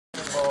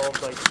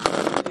like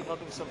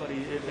helping somebody,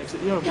 it makes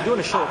it, you're doing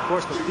a show, of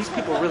course, but these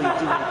people really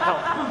do need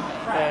help,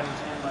 and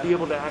be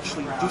able to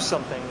actually do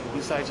something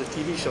besides a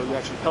TV show, you're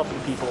actually helping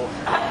people,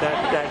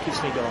 that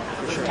keeps me going,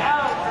 for sure.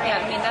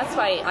 Yeah, I mean, that's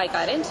why I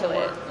got into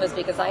it, was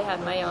because I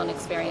had my own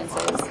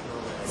experiences.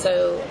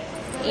 So,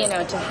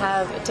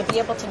 to be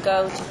able to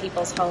go to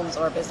people's homes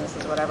or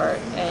businesses or whatever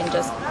and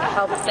just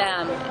help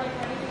them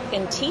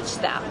and teach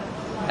them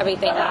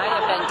everything that I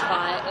have been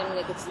taught and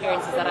the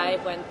experiences that I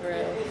went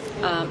through,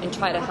 and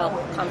try to help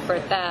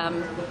comfort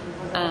them.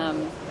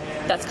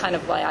 That's kind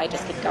of why I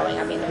just keep going.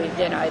 I mean,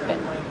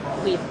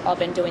 we've all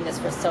been doing this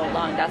for so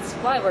long. That's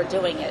why we're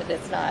doing it.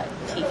 It's not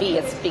TV.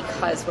 It's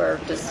because we're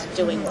just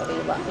doing what we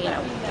love,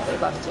 what we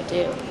love to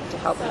do, to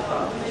help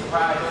people.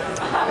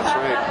 That's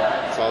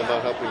right. It's all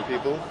about helping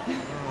people.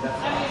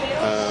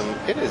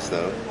 It is,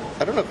 though.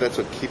 I don't know if that's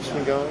what keeps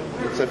me going,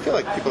 because I feel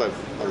like people have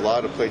a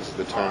lot of places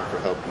to turn for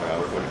help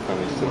now when it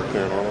comes to the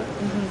paranormal.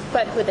 Mm-hmm.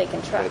 But who they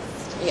can trust.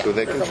 Who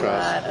they can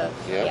trust.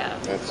 Yeah,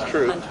 that's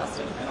true.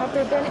 Untrusting. Have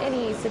there been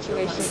any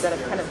situations that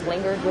have kind of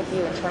lingered with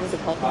you in terms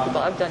of helping people?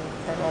 I've done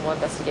paranormal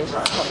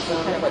investigations, helping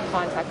kind of like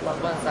contact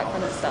loved ones, that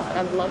kind of stuff.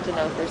 And I'd love to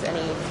know if there's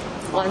any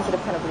ones that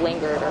have kind of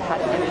lingered or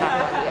had an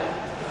impact on you.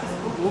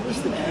 What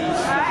was the case of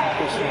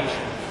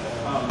impersonation?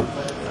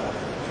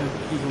 A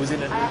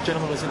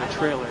gentleman was in a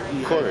trailer.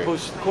 Corey.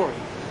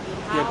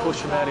 He had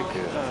post-traumatic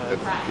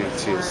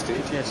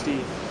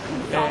PTSD.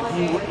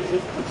 And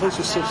the place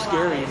was so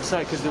scary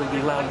inside because there would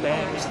be loud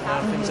bangs and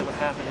loud things that would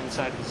happen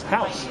inside his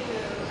house.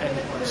 And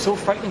so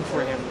frightening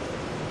for him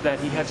that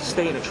he had to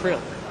stay in a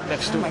trailer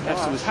next to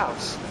his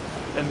house.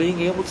 And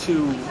being able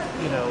to,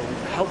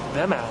 help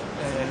them out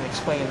and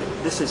explain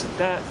that this isn't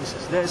that,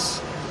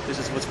 this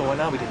is what's going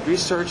on. We did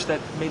research that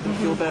made them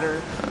feel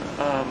better.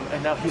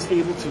 And now he's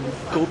able to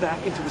go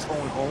back into his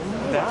own home.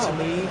 That to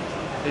me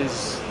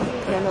is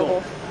a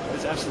goal.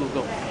 It's absolute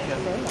goal. Yeah,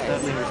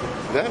 that lingers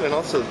with me. That and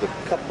also the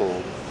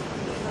couple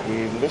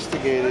we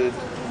investigated.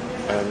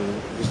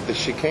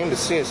 She came to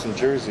see us in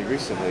Jersey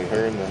recently.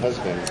 Her and the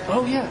husband.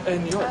 Oh yeah,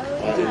 in New York.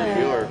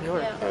 New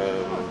York.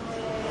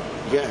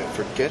 I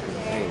forget her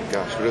name.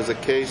 Gosh, but it was a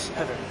case.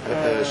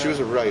 She was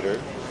a writer,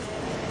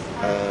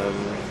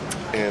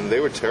 and they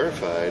were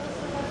terrified,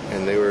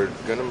 and they were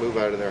going to move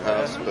out of their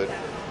house, but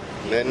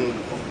then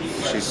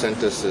she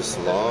sent us this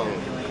long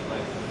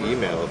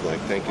email of like,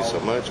 thank you so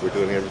much, we're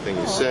doing everything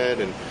you said,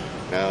 and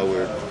now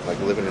we're like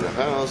living in a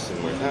house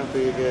and we're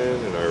happy again,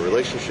 and our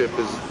relationship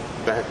is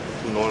back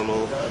to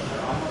normal.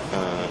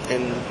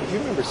 And if you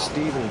remember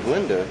Steve and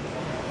Glinda,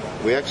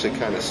 we actually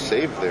kind of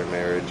saved their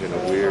marriage in a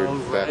weird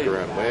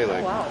back-around way.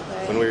 Like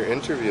when we were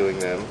interviewing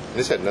them, and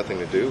this had nothing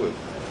to do with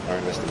our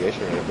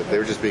investigation or anything, but they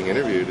were just being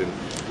interviewed, and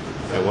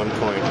at one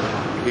point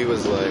he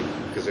was like,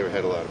 because they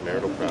had a lot of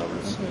marital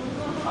problems,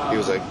 he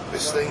was like,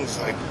 this thing's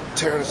like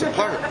tearing us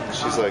apart. And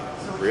she's like,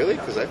 really?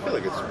 Because I feel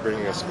like it's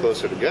bringing us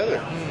closer together.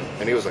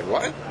 And he was like,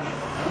 what?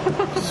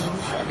 It's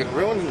fucking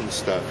ruining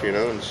stuff,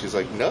 And she's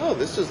like, no,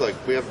 this is like,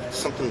 we have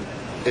something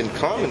in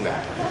common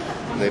now.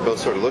 And they both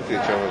sort of looked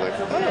at each other like,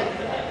 oh.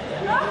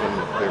 And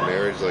their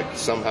marriage, like,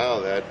 somehow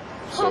that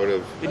sort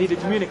of... They need to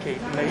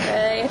communicate.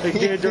 And they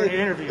did it during the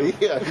interview.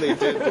 Yeah, they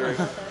did during...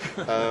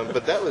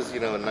 but that was,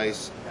 a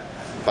nice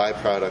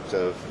byproduct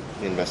of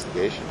the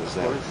investigation, is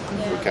that we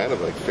kind of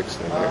like fixed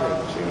their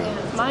marriage,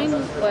 Yeah. Mine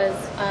was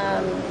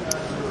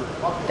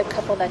the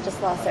couple that just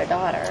lost their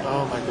daughter.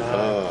 Oh my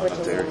God. Which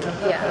is,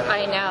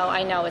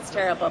 I know it's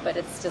terrible, but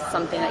it's just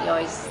something that you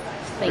always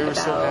think about.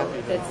 So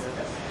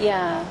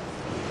happy.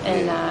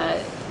 And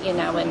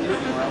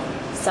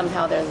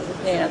somehow there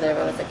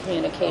was a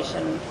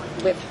communication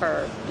with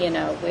her,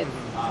 with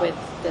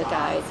the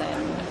guys,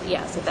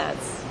 and so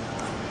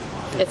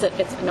it's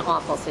an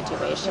awful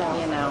situation,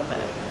 but.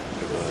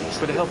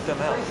 But it helped them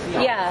out.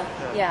 Yeah,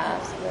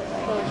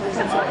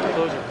 absolutely.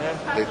 Closure,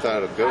 yeah. they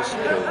thought a ghost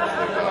killed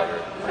their daughter.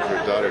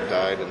 Their daughter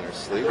died in her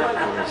sleep.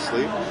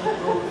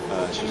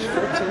 She's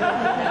 14.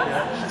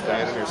 She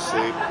died in her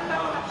sleep.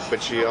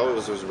 But she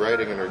always was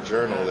writing in her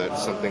journal that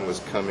something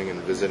was coming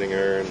and visiting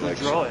her, and like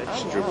she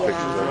drew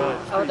pictures of it.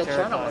 Oh, the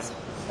journal was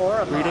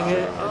horrible. Reading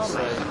it, oh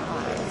my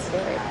God, it's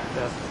scary.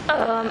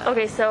 Yeah.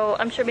 Okay, so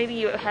I'm sure maybe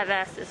you have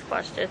asked this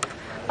question.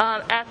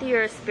 After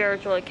your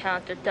spiritual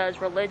encounter, does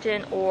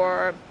religion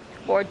or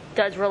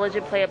does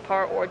religion play a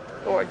part, or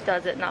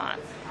does it not?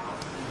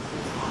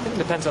 It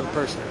depends on the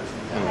person.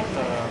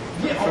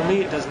 For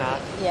me, it does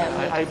not. Yeah.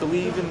 I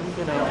believe in,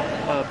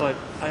 but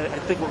I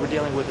think what we're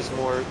dealing with is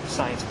more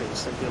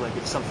science-based. I feel like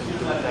it's something to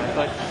do with that.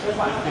 But,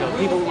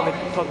 people, when they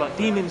talk about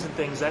demons and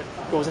things, that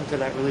goes into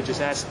that religious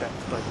aspect.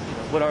 But,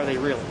 what are they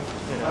really?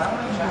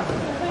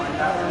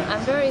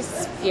 I'm very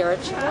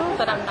spiritual,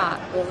 but I'm not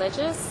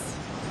religious.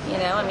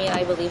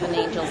 I believe in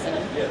angels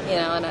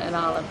and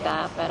all of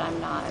that, but I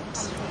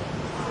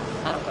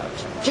don't go to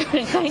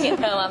church or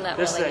anything, I'm not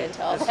really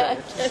into all that.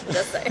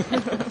 Just saying.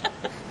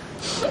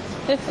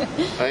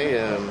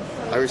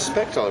 I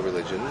respect all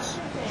religions,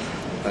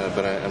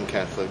 but I'm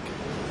Catholic.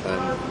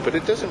 But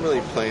it doesn't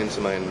really play into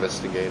my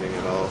investigating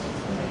at all,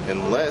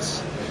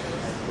 unless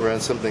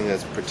around something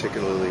that's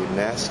particularly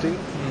nasty.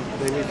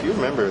 Maybe if you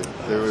remember,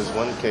 there was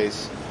one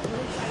case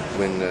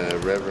when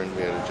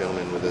we had a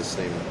gentleman with us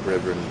named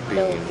Reverend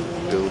Bean,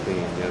 Bill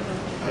Bean,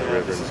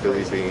 Reverend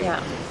Billy Bean,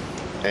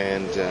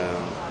 and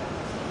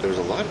there was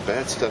a lot of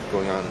bad stuff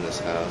going on in this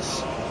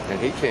house, and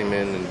he came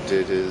in and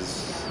did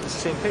his. It's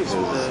the same case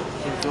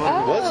with the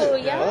Was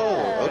it? yeah.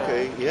 Oh,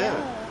 okay,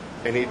 yeah.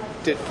 And he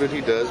did what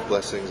he does,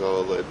 blessings,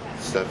 all that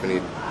stuff, and he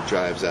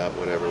drives out,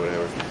 whatever.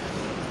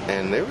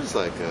 And there was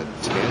like a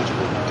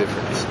tangible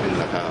difference in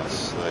the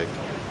house, like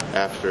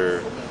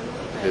after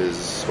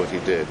what he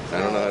did. I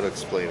don't know how to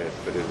explain it,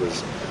 but it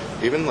was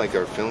even like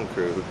our film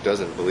crew who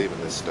doesn't believe in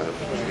this stuff.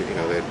 You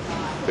know,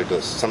 they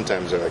just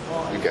sometimes they're like,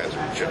 "You guys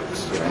are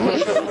jokes." You know, I'm on a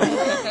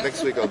show.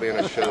 Next week I'll be on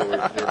a show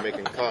where they're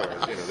making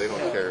cars. You know, they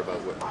don't care about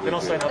what we They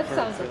don't do. sign up for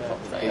Sounds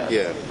that. like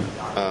Yeah.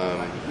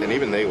 And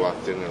even they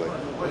walked in, they're like,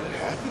 "What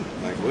happened?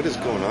 Like, what is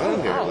going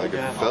on here?" Like,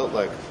 it felt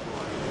like,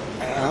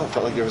 I don't know, it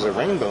felt like there was a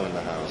rainbow in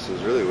the house. It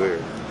was really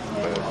weird.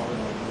 But,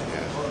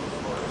 yeah.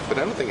 But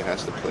I don't think it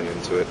has to play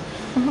into it.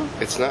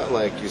 It's not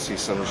like you see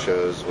some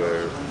shows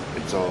where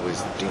it's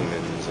always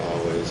demons,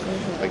 always.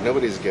 Like,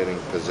 nobody's getting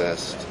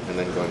possessed and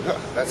then going, "Oh,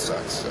 that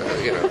sucks."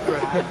 You know,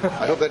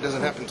 I hope that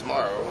doesn't happen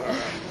tomorrow.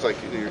 It's like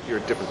you're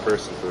a different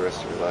person for the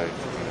rest of your life.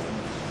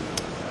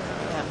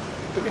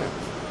 But yeah.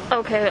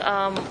 Okay,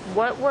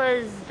 what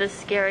was the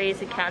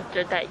scariest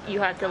encounter that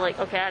you had to I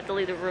have to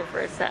leave the room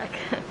for a sec?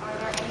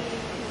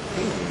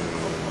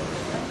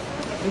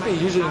 I think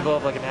they usually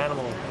involve like an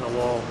animal in the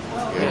wall.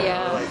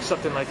 Yeah. Like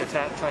something like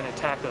trying to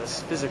attack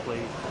us physically.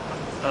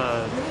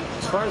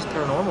 As far as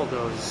paranormal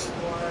goes,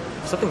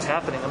 if something's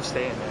happening, I'm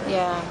staying there.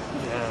 Yeah.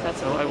 Yeah. That's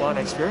So I want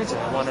to experience it.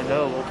 I want to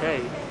know, okay,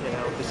 you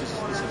know, this is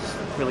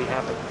really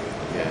happening.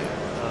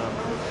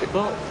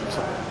 Well,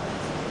 so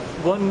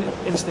one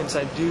instance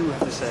I do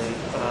have to say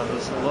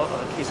was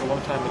a case a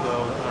long time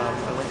ago.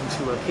 I went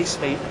into a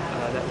casemate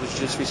that was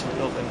just recently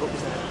opened. What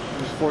was that?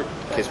 It was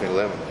Casemate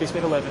 11.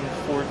 Casemate 11,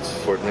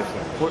 Fort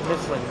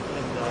Mifflin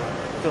in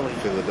Philly.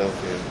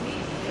 Philadelphia.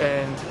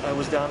 And I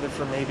was down there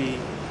for maybe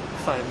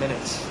 5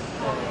 minutes.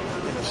 And,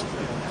 you know,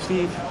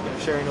 Steve,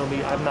 Sherry know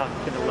me. I'm not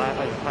going to last.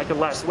 I could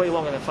last way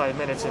longer than 5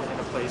 minutes in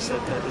a place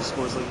that is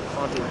supposedly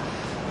haunted.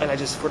 And I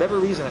just, for whatever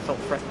reason, I felt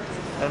threatened.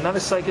 And I'm not a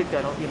psychic.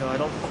 I don't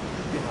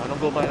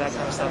go by that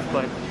kind of stuff.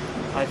 But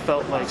I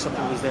felt like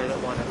something was there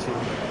that wanted to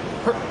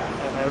hurt me.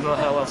 And I don't know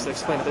how else to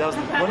explain it. But that was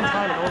the one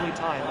time and only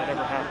time that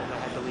ever happened. I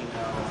had to leave.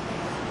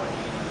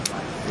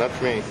 Not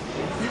for me.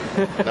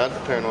 Not the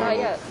paranormal. Not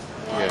yet.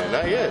 Yeah,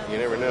 not yet. You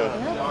never know.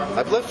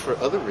 I've left for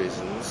other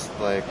reasons,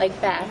 like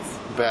bats.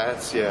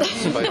 bats, yeah,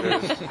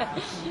 spiders,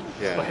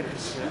 yeah.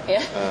 Spiders.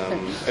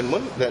 Yeah. And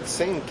that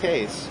same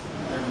case,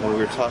 when we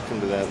were talking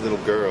to that little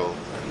girl,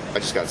 I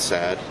just got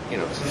sad. You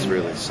know, it's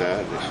really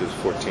sad that she was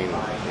 14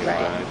 and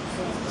died.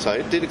 So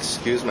I did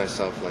excuse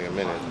myself for like a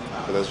minute,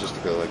 but that was just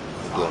to go like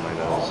blow my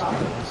nose.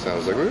 So I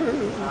was like,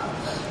 "Ooh,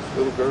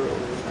 little girl."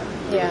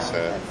 Really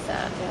sad. That's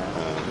sad.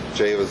 Yeah.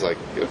 Jay was like,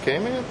 "You okay,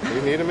 man?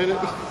 You need a minute?"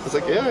 I was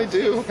like, "Yeah, I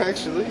do,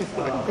 actually."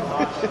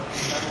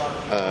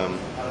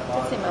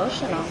 It's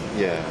emotional.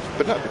 Yeah,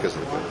 but not because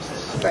of the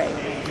ghosts. Right.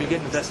 You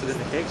get invested in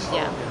the case.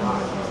 Yeah.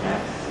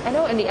 I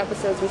know in the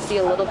episodes we see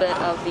a little bit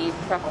of the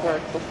prep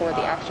work before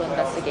the actual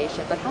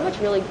investigation, but how much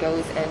really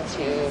goes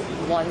into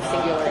one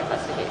singular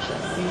investigation?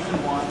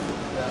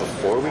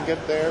 Before we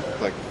get there,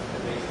 like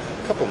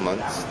a couple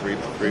months,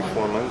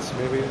 4 months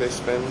maybe, they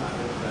spend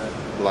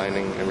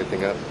lining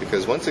everything up.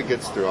 Because once it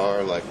gets through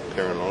our like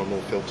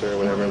paranormal filter or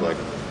whatever, like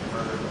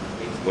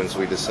once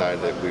we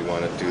decide that we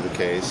want to do the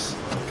case,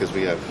 because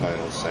we have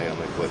final say on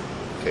like what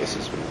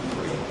cases we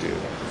do,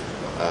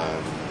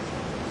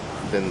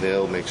 then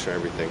they'll make sure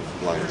everything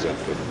lines up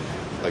with,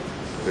 like,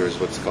 there's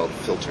what's called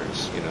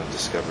filters, you know,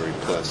 Discovery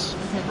Plus,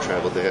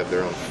 Travel, they have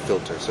their own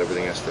filters, so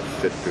everything has to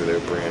fit through their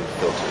brand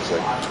filters.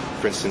 Like,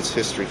 for instance,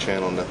 History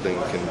Channel, nothing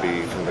can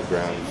be from the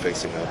ground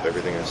facing up,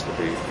 everything has to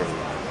be from,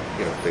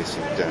 you know,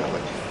 facing down.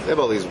 Like, they have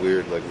all these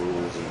weird, like,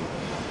 rules, and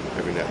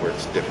every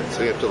network's different,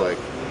 so you have to, like,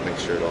 make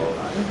sure it all,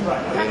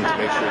 and then to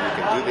make sure you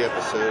can do the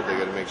episode, they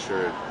got to make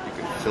sure you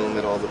can film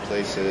at all the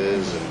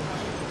places, and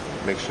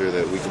make sure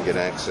that we can get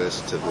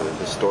access to the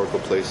historical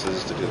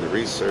places to do the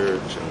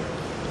research, and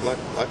a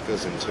lot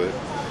goes into it.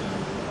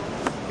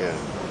 Yeah,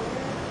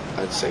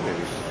 I'd say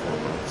maybe 4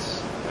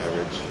 months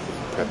average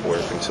prep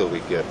work until we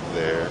get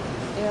there.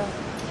 Yeah.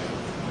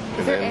 And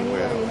Is there then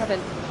anywhere you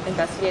haven't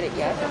investigated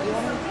yet that you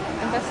want to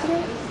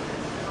investigate?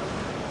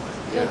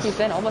 I feel like you've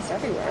been almost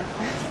everywhere.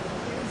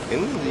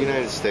 In the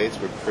United States,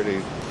 we're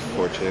pretty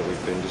fortunate.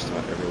 We've been just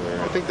about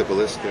everywhere. I think the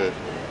Villisca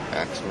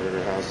Axe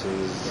Murder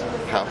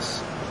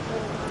House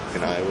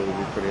in Iowa would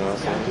be pretty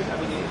awesome.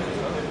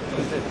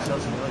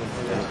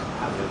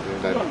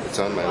 It's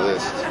on my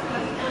list.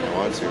 I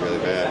want to really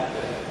bad.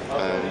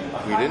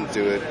 We didn't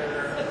do it,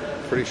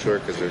 pretty sure,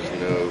 because there's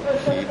no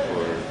heat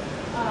or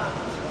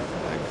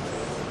like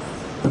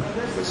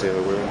what's the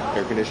other word?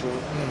 Air conditioning?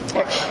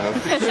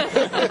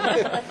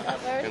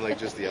 And like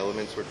just the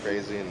elements were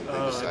crazy and they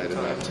decided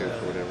not to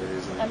for whatever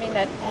reason. I mean,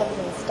 that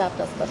hasn't stopped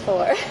us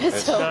before.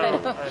 That's So true. I I know.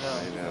 know. I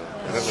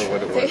don't know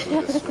what it was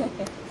with this one.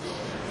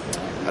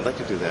 I'd like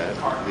to do that.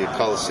 The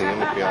Coliseum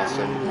would be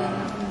awesome.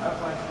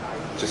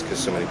 Just because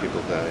so many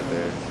people died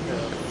there.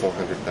 Like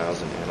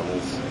 400,000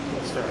 animals.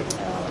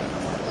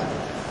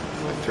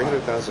 Like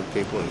 300,000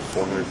 people and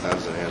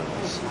 400,000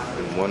 animals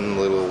in one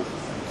little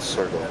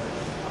circle.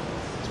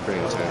 It's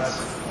pretty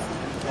intense.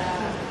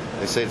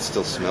 They say it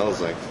still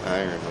smells like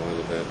iron a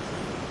little bit.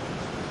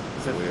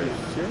 Is that Weird.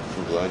 Sure?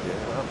 From blood, yeah.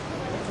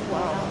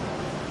 Wow.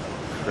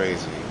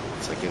 Crazy.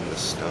 It's like in the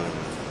stone.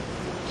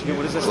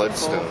 What is that?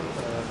 Bloodstone.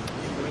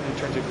 Green, it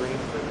turns to green.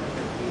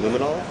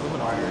 Luminol?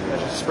 Luminol.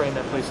 Imagine spraying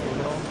that place with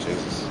luminol.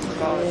 Jesus.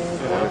 I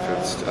wonder if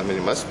it's, I mean,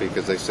 it must be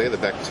because they say the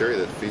bacteria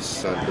that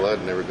feasts on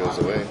blood never goes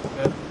away.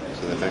 Yeah.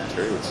 So the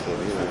bacteria would still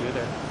be You're there.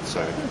 there.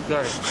 Sorry.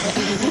 Sorry.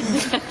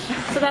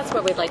 So that's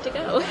where we'd like to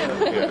go.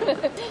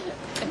 Yeah.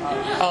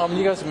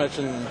 You guys have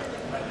mentioned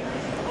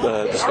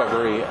the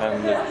Discovery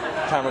and the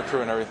camera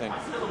crew and everything.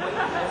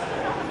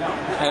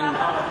 And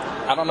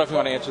I don't know if you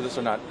want to answer this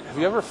or not. Have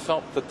you ever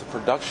felt that the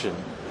production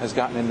has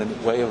gotten in the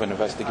way of an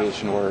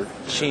investigation or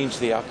changed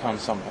the outcome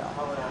somehow?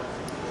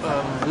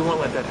 We won't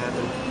let that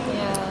happen.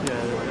 Yeah.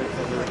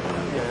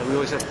 Yeah, we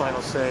always have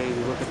final say.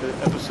 We look at the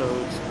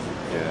episodes.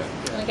 Yeah.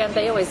 And again,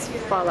 they always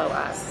follow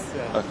us.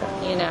 Yeah.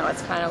 Okay. You know,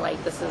 it's kind of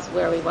like, this is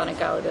where we want to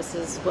go, this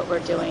is what we're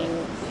doing,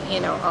 you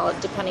know, all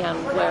depending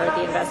on where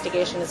the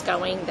investigation is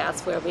going,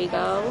 that's where we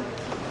go.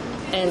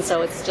 And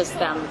so it's just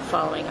them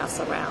following us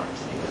around.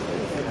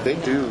 They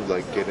do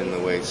like get in the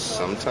way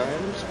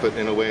sometimes, but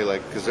in a way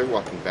like because they're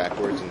walking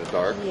backwards in the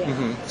dark.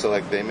 Yeah. So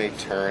like they may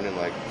turn and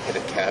like hit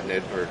a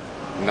cabinet or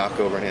knock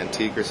over an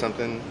antique or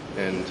something,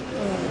 and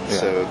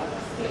so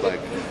like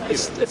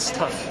It's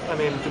tough. I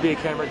mean, to be a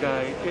camera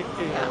guy,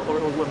 or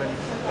woman,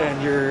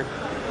 and you're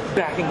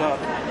backing up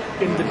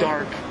in the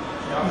dark,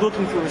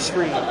 looking through a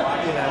screen.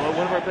 You know,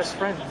 one of our best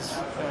friends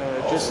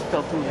just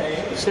fell through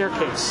a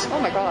staircase. Oh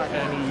my God.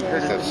 And he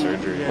hurt Have his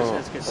surgery. He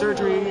has to get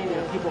surgery. You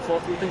know, people fall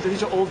through things.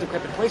 These are old,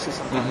 decrepit places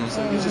sometimes.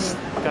 So you just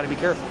got to be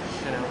careful.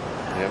 You know.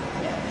 Yep.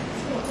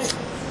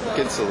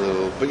 Gets a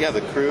little, but yeah,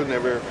 the crew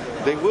never.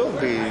 They will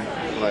be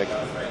like,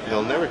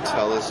 they'll never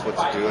tell us what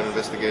to do in an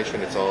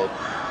investigation. It's all.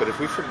 But if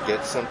we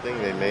forget something,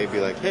 they may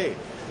be like, hey,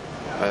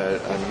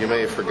 you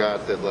may have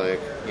forgot that, like,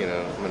 you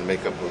know, I'm gonna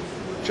make up with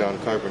John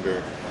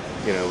Carpenter.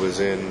 You know, was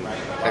in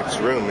X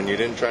room, and you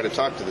didn't try to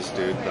talk to this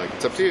dude. Like,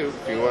 it's up to you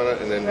if you want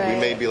to. And then we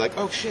may be like,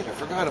 oh shit, I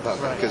forgot about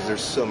that, because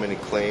there's so many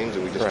claims,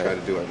 and we just try to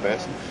do our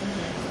best.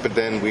 But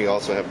then we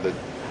also have the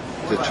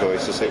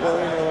choice to say, well,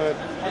 you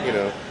know what, you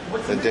know,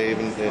 and Dave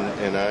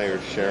and I,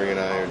 or Sherry and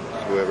I, or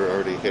whoever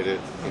already hit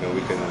it, you know,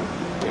 we can,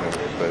 you know,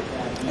 but.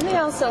 And they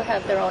also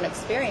have their own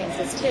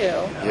experiences too.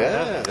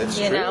 Yeah, that's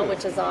true. You know,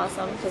 which is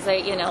awesome because they,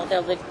 you know,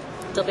 they'll be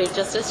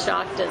just as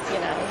shocked as, you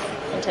know,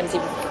 sometimes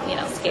even, you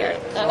know, scared.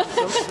 I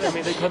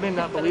mean, they come in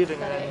not believing,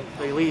 and then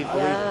they leave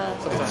believing.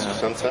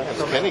 Sometimes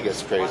Kenny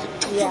gets crazy.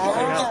 He's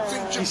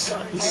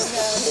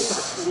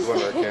One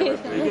of our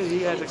cameras.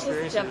 he has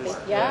experiences. Jumping.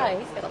 Yeah,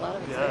 he's got a lot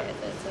of experiences.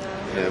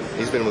 Yeah,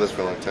 he's been with us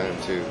for a long time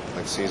too,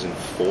 like season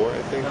 4,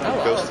 I think,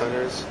 of Ghost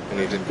Hunters, and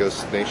he did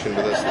Ghost Nation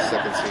with us the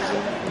second season,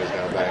 and is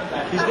now back.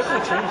 He's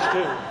definitely changed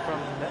too from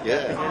the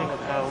beginning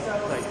of how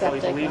he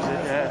believes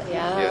it.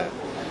 Yeah.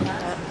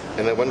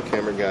 And that one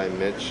camera guy,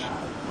 Mitch,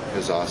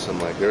 is awesome.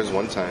 Like, there was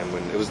one time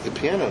when it was the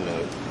piano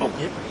note.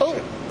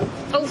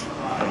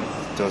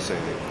 Don't say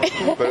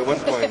anything. But at one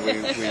point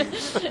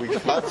we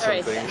caught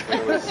something,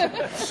 and it was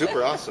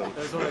super awesome. That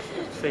was one of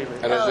my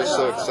favorites. And I was just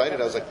so excited.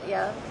 I was like,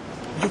 Yeah.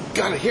 you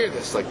gotta hear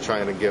this, like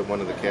trying to get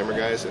one of the camera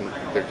guys, and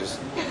they're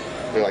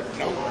like,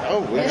 no.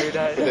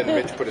 And then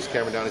Mitch put his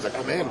camera down. He's like,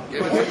 I'm in.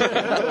 Get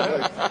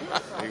it.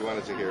 He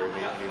wanted to hear it.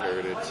 He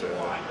heard it.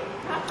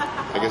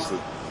 I guess the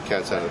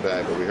cat's out of the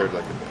bag, but we heard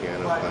like a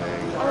piano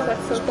playing. Oh,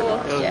 that's so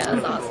cool. Yeah,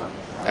 it's awesome.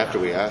 After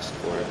we asked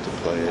for it to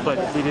play it. But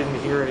we didn't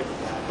hear it.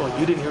 Well,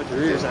 you didn't hear it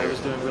through your ears. I was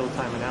doing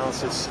real-time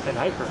analysis, and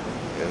I heard it.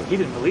 Yeah. He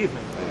didn't believe me.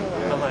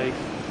 I'm like,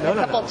 no. A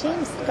couple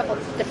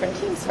different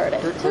teams heard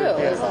it too.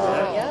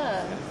 Yeah.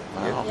 Yeah.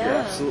 You're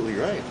absolutely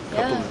right.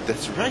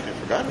 That's right. I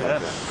forgot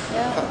about that.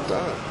 Yeah. Popped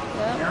on.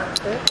 Yeah.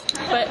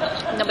 But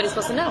nobody's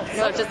supposed to know.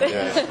 So just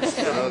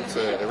Don't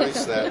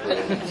erase that.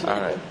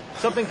 All right.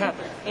 Something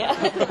happened. yeah.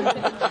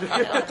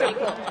 That's pretty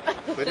cool.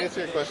 But to answer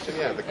your question,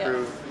 the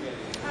crew,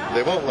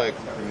 they won't like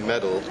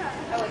meddle,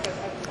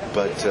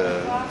 but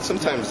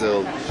sometimes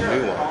they'll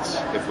nuance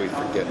if we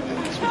forget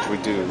things, which we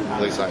do,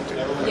 at least I do.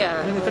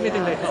 Yeah. I mean, if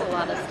anything, they There's help. a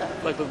lot of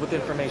stuff. Like with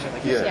information.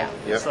 Like you Yeah. said.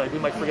 Yep. It's like we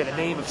might forget a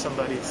name of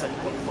somebody. It's like,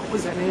 what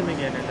was that name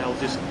again? And they'll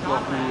just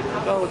look read.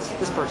 Like, oh, it's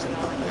this person.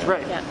 That's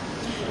right. Yeah.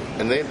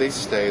 And they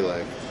stay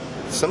like,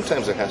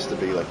 sometimes there has to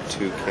be like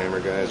 2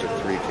 camera guys or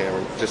 3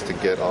 camera just to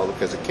get all,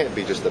 because it can't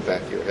be just the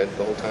back of your head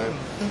the whole time.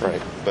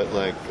 Right. But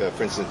like,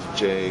 for instance,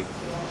 Jay,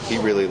 he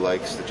really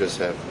likes to just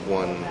have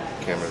one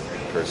camera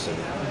person,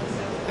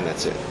 and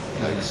that's it.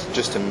 Like,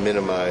 just to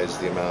minimize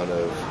the amount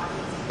of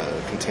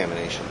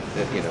contamination,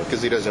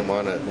 because he doesn't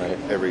want to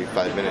every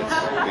 5 minutes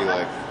be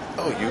like,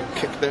 oh, you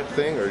kicked that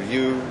thing, or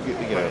you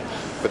know.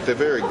 But they're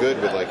very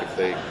good with, like, if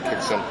they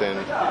kick something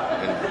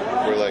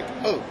and we're like,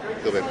 oh,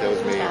 go back, that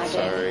was me,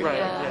 sorry,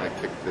 I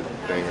kicked the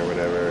thing or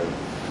whatever. And,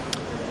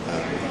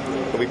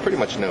 but we pretty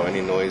much know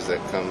any noise that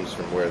comes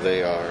from where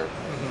they are,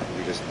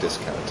 we just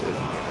discount it.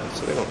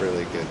 So they don't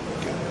really get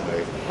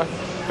away.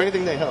 If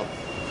anything, they help.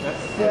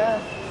 Yeah.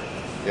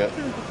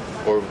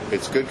 Or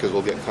it's good because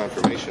we'll get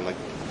confirmation, like,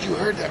 you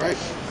heard that, right?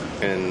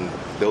 And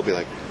they'll be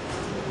like,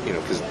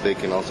 because they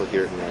can also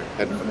hear it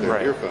in their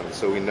earphones.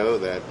 So we know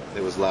that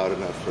it was loud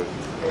enough for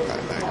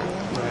linebacker.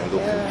 And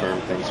they'll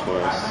confirm things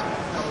for us.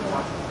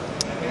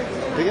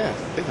 But yeah,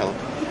 they help.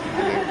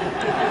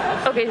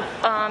 Okay,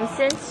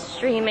 since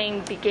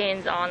streaming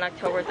begins on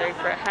October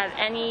 31st, have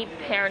any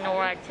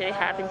paranormal activity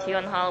happened to you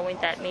on Halloween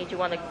that made you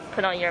want to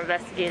put on your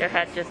investigator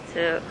hat just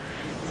to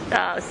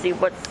see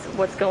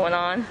what's going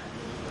on?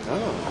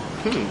 Oh,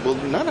 well,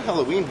 not a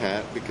Halloween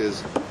hat,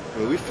 because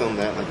we filmed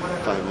that like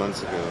 5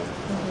 months ago,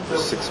 or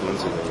 6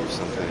 months ago or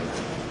something.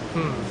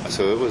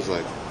 So it was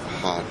like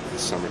hot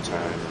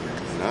summertime,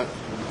 not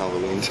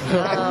Halloween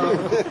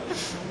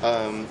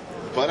time.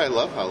 But I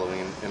love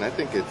Halloween, and I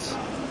think it's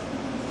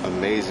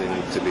amazing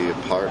to be a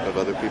part of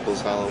other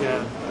people's Halloween.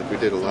 Yeah. Like, we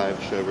did a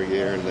live show every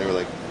year, and they were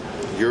like,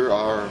 "You're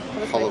our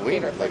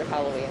Halloween." My favorite part of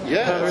Halloween.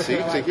 Yeah, see,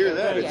 to hear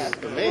that, it's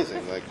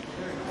amazing. Like,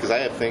 because I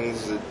have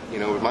things that,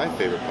 were my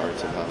favorite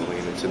parts of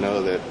Halloween, and to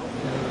know that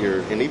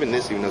and even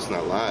this, even though it's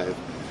not live,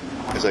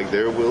 it's like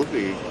there will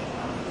be a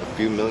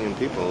few million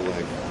people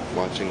like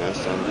watching us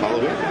on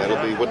Halloween.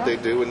 That'll be what they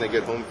do when they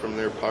get home from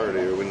their party,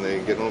 or when they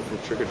get home from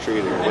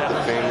trick-or-treating, or what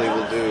the family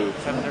will do.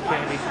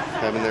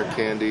 Having their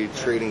candy,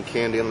 trading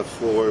candy on the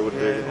floor with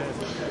their,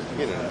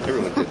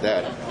 everyone did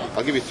that.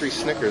 I'll give you 3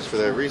 Snickers for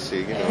that Reese,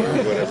 or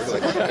whatever.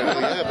 Like,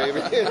 yeah, baby.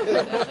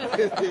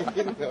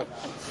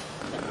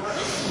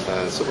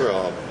 So we're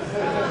all.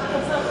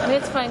 I mean,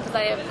 it's fun because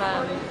I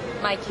have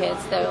my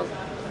kids, though,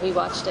 we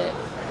watched it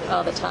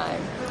all the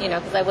time,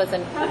 because I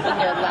wasn't in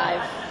there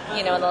live,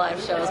 in the live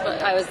shows,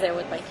 but I was there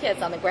with my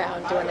kids on the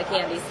ground doing the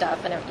candy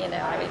stuff and,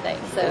 everything.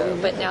 So,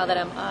 but now that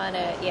I'm on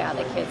it,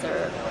 the kids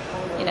are,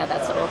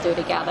 that's what we'll do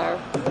together,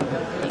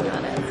 being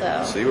on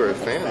it. So you were a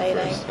fan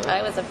first, huh?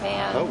 I was a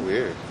fan. How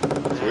weird.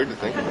 It's weird to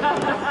think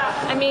about.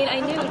 I mean, I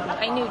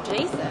knew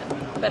Jason,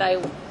 but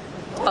I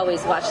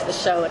always watched the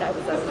show, and I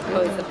was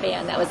always a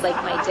fan. That was like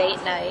my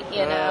date night,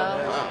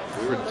 Wow,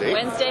 we were dating.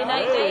 Wednesday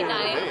night, date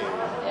night. Hey.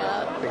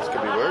 Yeah. Things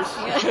could be worse.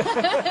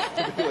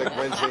 It could be like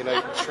Wednesday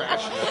night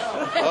trash night.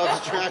 Oh,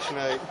 it's trash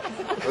night.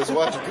 Let's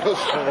watch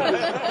Ghost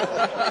Stories.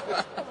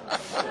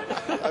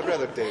 I'd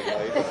rather date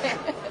night.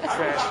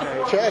 Trash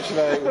night. Trash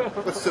night.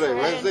 What's today?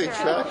 Wednesday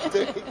trash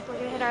day? We're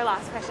going to hit our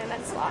last question,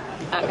 then swap.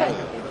 Okay.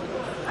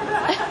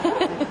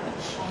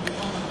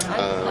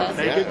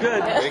 Make it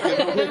good. Make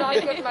it No, I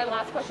guess my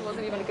last question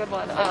wasn't even a good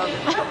one.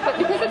 But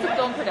because it's a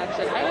film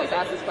production, I always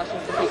ask this question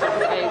to people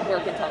because I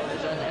work in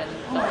television and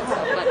film and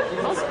stuff. But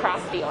most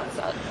crafty on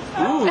set.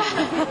 Ooh,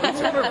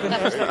 I've never been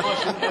asked that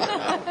question.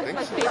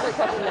 My favorite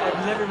question ever.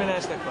 I've never been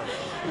asked that question.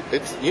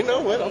 It's, you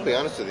know what? I'll be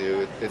honest with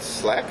you. It's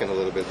slacking a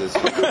little bit this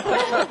year.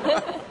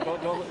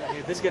 I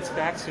mean, this gets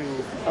back to We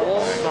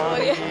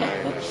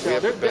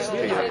have the best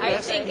They're PAs. I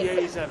best think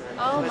PAs ever.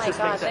 Oh Let's my just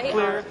God, make that they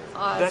clear.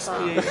 are Best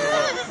awesome. PAs in the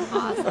world.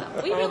 Awesome.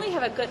 We really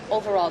have a good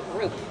overall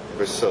group.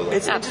 We're so lucky.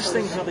 It's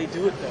interesting how they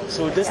do it though.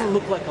 So it doesn't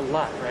look like a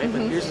lot, right?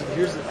 But here's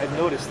I've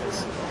noticed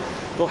this.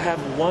 They'll have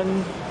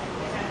one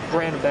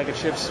brand of bag of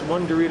chips,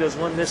 one Doritos,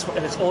 one this one,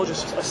 and it's all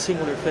just a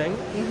singular thing.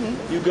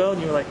 You go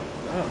and you're like,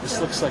 oh, this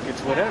looks like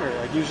it's whatever.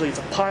 Like usually it's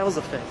piles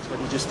of things, but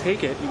you just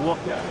take it, you walk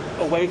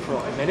away for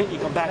a minute, you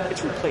come back,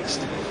 it's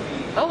replaced.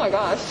 Oh my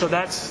gosh. So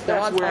that's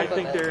on where I top of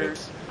think it.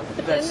 there's.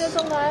 But then there's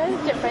a lot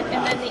of different,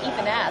 and then they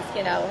even ask,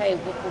 hey,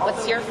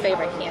 what's your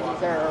favorite candy,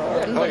 girl? Oh,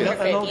 What's yeah. your favorite,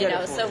 And they'll get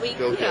it so for we,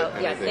 They'll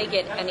get yes, anything. they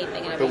get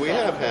anything and But everything. we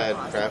have had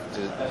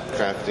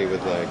crafty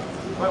with like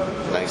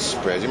nice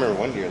spreads. You remember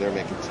one year they were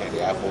making candy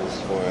apples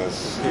for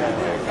us.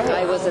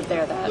 I wasn't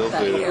there They'll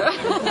that do. year.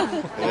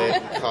 And they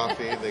have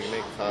coffee. They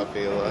make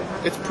coffee a lot.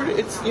 It's pretty.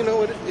 It's, you know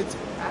what? It's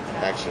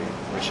actually,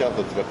 Michelle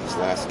hooked it up this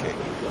last cake.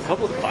 a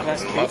couple of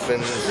last cakes.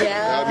 Muffins.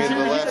 Yeah. I mean, the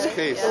last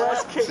case. The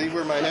last case. See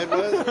where my head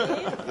was?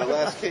 The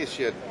last case,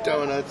 she had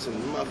donuts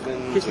and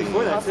muffins. Case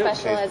before that, How too.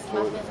 specialized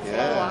muffins.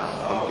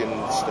 Yeah, pumpkin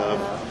stuff.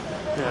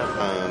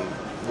 Yeah.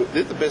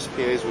 They're the best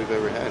PAs we've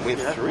ever had. We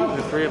have three.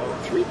 The three of them.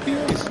 3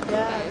 PAs?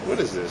 Yeah. What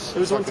is this? There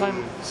was one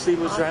Fucking time Steve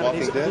was driving.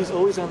 Walking Dead? He's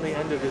always on the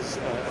end of his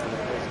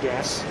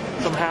gas.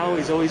 Somehow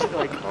he's always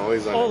like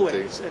Always on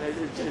always.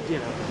 empty.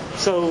 And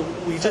so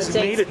we just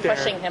made Jake's it there.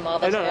 pushing him all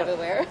the I know. time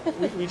everywhere.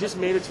 we just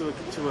made it to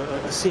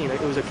a scene. It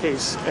was a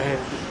case, and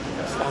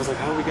I was like,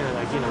 how are we gonna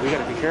we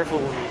gotta be careful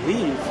when we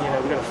leave.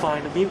 We gotta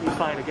find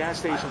a gas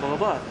station, blah blah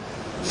blah.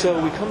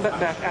 So we come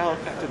back out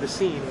after the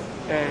scene,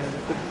 and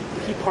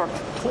he parked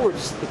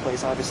towards the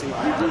place, obviously.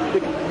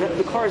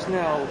 The car's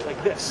now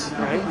like this,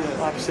 right?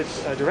 The opposite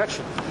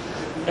direction.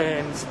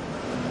 And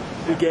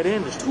we get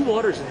in, there's 2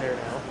 waters in there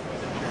now.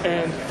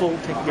 and full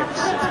tickets.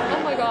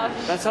 Oh my gosh.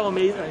 That's how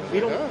amazing. I mean, we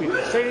don't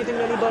say anything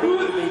to anybody.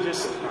 They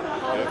just.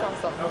 Oh,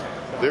 that's awesome.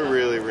 They're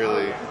really,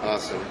 really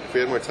awesome. If we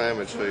had more time,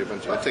 I'd show you a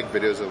bunch. I'll take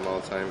videos of them all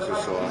the time. They're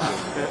so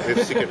awesome. We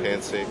have secret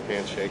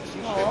handshakes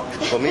and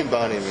shit. Well, me and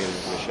Bonnie, me and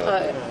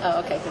Michelle.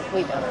 Okay, because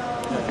we don't.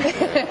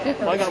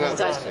 Well, I got one. It's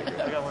not I secret.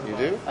 got one. You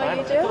do? Oh, you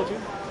I do? told you.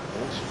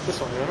 This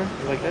one, remember?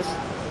 You like this?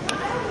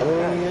 Oh,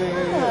 yeah.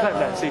 It's not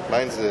that secret.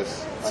 Mine's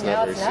this. It's Well, not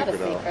now very it's not a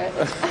secret at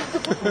all.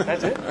 secret.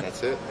 That's it.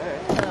 That's it.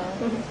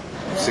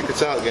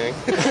 Secret's out, gang.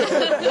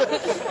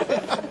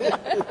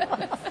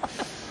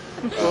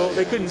 Well,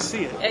 they couldn't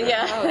see it.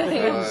 Yeah. They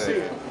couldn't see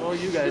it. Well,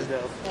 you guys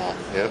know.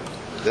 Yep.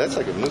 That's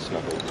like a moose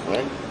knuckle,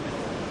 right?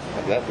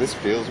 This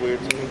feels weird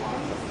to me.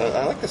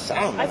 I like the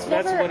sound. I've though.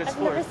 That's what it's I've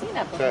for. never seen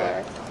that before. Try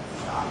it.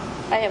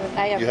 I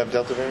haven't. You have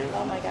Delta variant?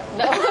 Oh my god.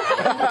 No.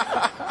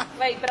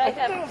 Wait, but I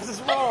have. This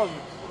is wrong.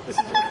 This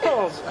is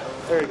wrong.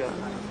 There you go.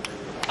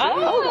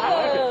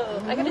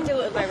 Oh, I gotta do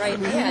it with my right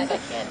hand. I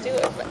can't do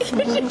it.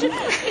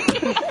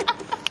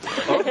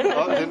 Oh,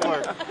 it didn't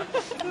work.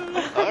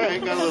 All right,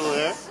 got a little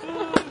there.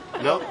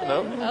 Nope.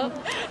 Oh.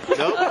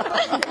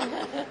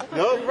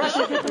 Nope.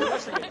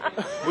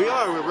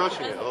 We're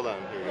rushing it. Hold on.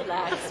 Here we go.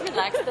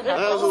 Relax the That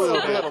was a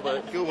little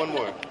bit. Go one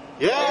more.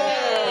 Yeah!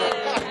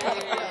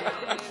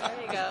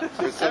 There you go.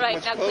 We're so All right,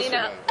 much now clean closer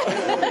up.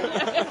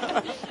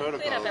 Protocol.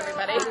 Clean up,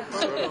 everybody.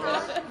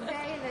 Protocol.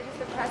 Today, and then just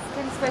the press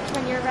can switch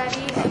when you're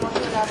ready, and we'll do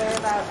another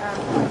about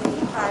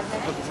 5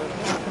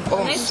 minutes. Oh,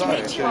 I'm Nice sorry.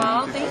 to meet you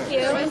all. Thank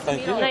you. Nice to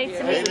meet all of Nice you.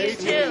 to Hey, meet you you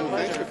too. too.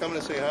 Thanks for coming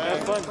to say hi.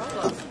 Have fun.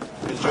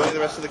 Enjoy the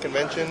rest of the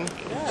convention.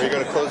 Are you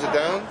going to close it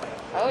down?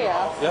 Oh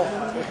yeah.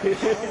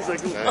 He's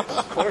like, Nice.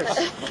 of course.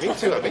 Me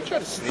too. I may try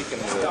to sneak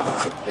into the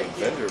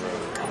vendor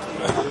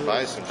room,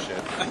 buy some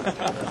shit.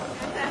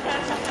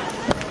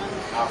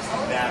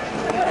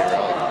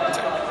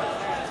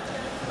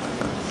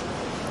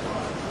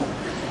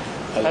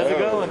 How's it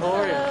going? How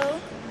are you?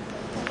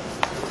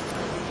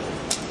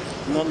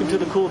 Welcome to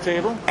the cool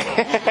table.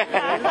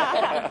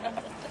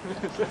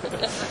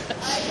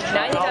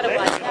 Now you gotta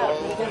watch out.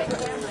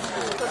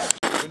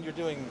 When you're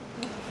doing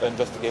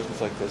investigations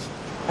like this,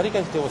 how do you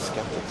guys deal with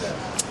skeptics?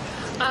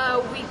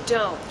 We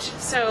don't.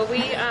 So we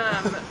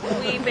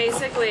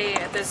basically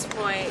at this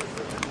point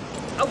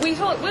we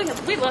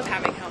love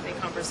having healthy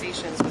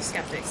conversations with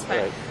skeptics, but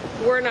Right.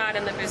 we're not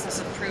in the business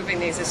of proving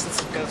the existence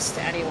of ghosts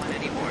to anyone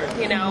anymore.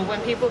 You know,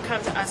 when people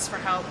come to us for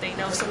help, they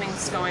know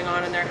something's going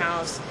on in their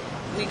house.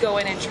 We go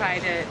in and try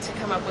to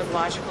come up with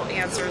logical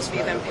answers, be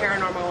them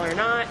paranormal or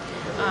not.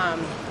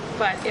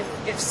 But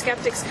if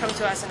skeptics come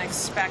to us and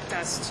expect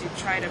us to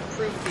try to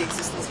prove the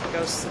existence of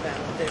ghosts to them,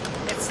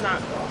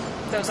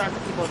 those aren't the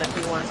people that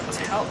we want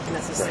to help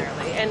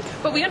necessarily.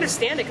 But we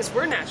understand it because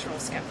we're natural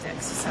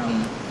skeptics. So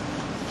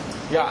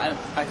Yeah,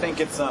 I think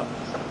it's I'm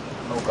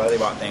glad they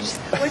bought things.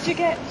 What'd you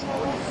get?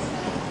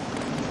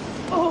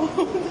 Got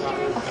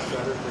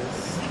her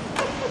this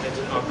and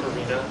an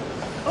ocarina.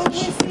 Oh,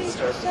 Lizzie,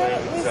 Start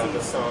playing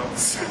Zelda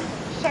songs.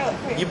 Charlotte,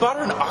 please. You bought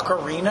her an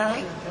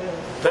ocarina?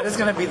 That is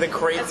going to be the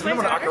craziest. You know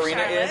what an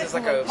ocarina is? It's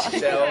like a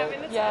shell.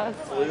 Yeah.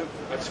 flute.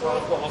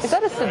 Is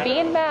that a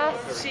Sabine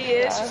mask? she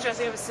is. She's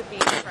dressing up as Sabine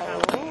for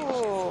Halloween.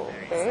 Oh,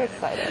 very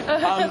excited.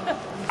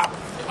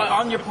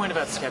 On your point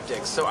about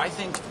skeptics, so I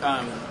think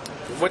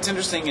what's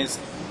interesting is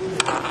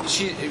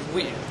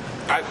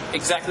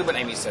exactly what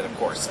Amy said. Of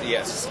course,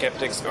 yes,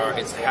 skeptics are.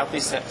 It's healthy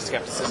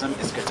skepticism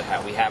is good to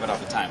have. We have it all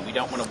the time. We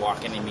don't want to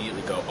walk in and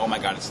immediately go, "Oh my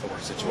God, it's the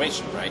worst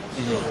situation," right?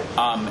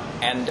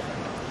 And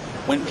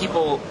when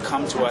people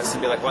come to us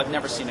and be like, "Well, I've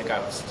never seen a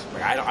ghost.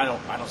 Like, I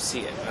don't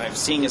see it.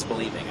 Seeing is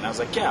believing." And I was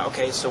like, "Yeah,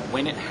 okay. So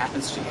when it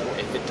happens to you,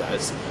 if it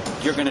does,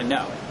 you're gonna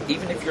know.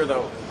 Even if you're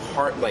the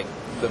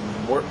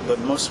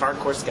most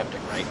hardcore skeptic,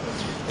 right?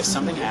 If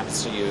something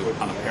happens to you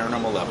on a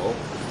paranormal level,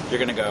 you're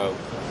gonna go,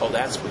 "Oh,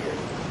 that's weird.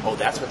 Oh,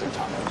 that's what they're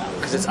talking about,"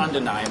 because it's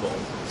undeniable.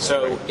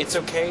 So it's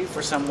okay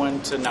for someone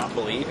to not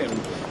believe, and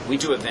we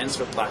do events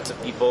with lots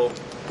of people.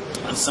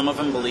 And some of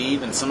them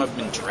believe, and some have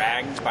been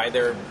dragged by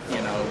their,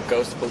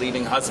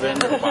 ghost-believing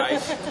husband or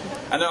wife,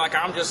 and they're like,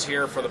 "I'm just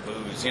here for the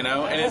booze,"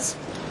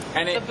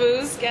 The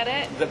booze, get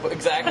it?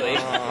 Exactly.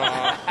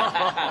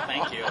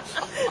 Thank you.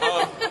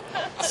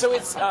 So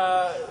it's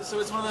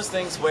one of those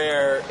things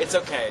where it's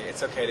okay.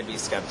 It's okay to be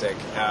skeptic,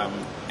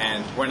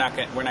 and we're not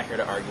here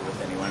to argue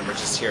with anyone. We're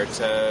just here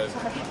to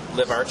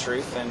live our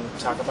truth and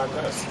talk about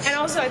ghosts. And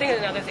also, I think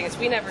another thing is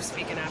we never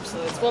speak in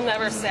absolutes. We'll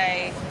never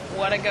say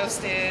what a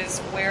ghost is,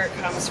 where it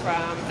comes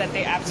from, that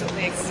they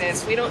absolutely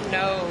exist. We don't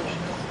know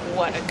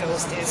what a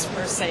ghost is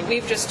per se.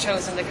 We've just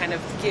chosen to kind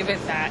of give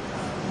it that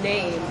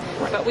name.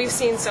 Right. But we've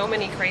seen so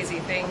many crazy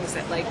things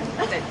that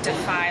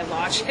defy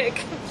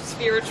logic,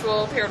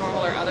 spiritual,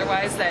 paranormal, or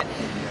otherwise, that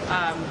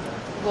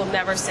we'll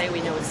never say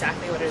we know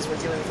exactly what it is we're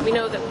dealing with. We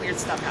know that weird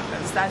stuff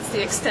happens. That's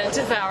the extent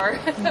of our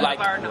Like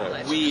of our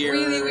knowledge. weird,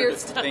 really weird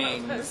stuff.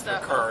 things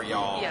occur,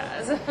 y'all.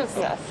 Yes.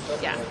 Yes.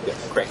 Yeah.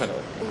 Great.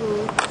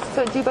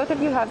 So do both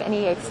of you have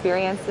any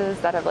experiences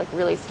that have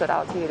really stood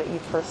out to you that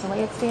you've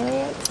personally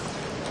experienced?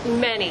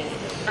 Many.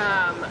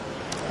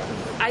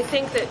 I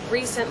think that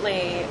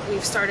recently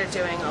we've started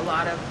doing a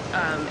lot of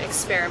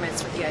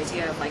experiments with the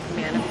idea of like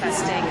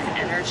manifesting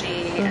and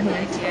energy, and the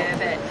idea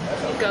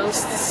that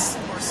ghosts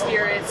or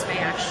spirits may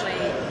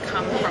actually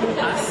come from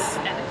us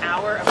and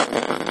our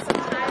abilities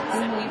sometimes,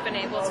 and we've been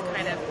able to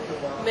kind of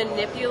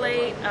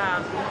manipulate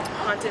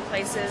haunted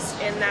places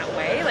in that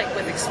way, like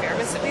with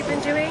experiments that we've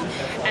been doing.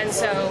 And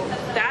so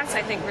that's,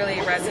 I think, really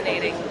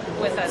resonating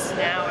with us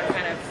now, and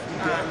kind of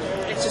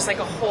it's just like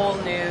a whole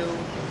new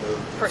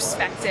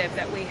perspective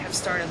that we have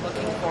started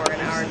looking for in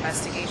our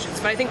investigations.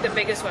 But I think the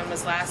biggest one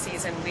was last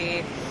season.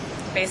 We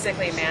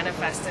basically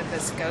manifested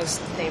this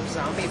ghost named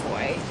Zombie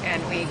Boy,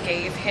 and we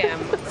gave him,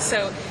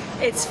 so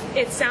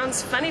it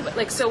sounds funny, but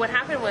like, so what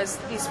happened was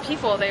these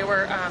people, they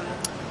were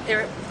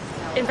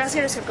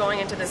investigators kept going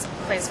into this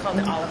place called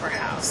the Oliver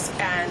House,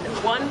 and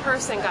one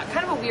person got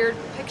kind of a weird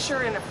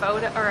picture in a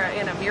photo or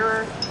in a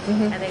mirror,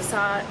 and they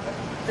saw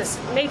this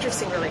matrix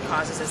thing really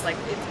causes this, like,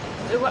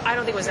 I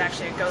don't think it was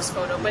actually a ghost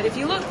photo, but if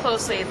you look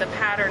closely, the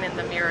pattern in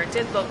the mirror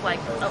did look like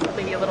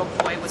maybe a little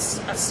boy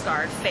with a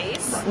scarred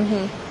face,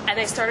 and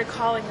they started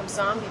calling him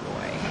Zombie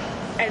Boy.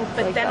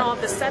 But then all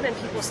of a sudden,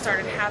 people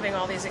started having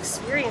all these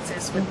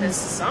experiences with this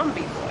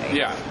zombie boy.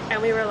 Yeah.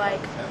 And we were like,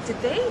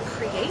 did they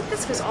create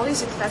this? Because all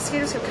these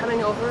investigators kept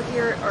coming over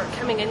here, or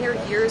coming in here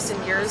years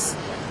and years,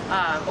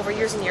 over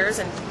years and years,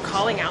 and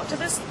calling out to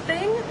this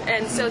thing.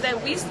 And so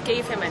then we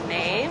gave him a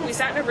name. We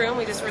sat in a room.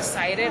 We just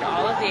recited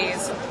all of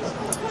these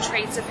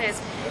traits of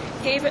his.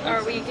 We gave him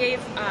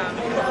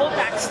a whole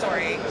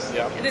backstory.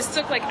 Yep. This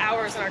took like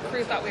hours, and our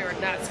crew thought we were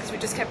nuts because we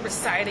just kept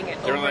reciting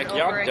it They were over like, and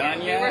 "Y'all over again.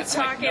 done yet?" We were It's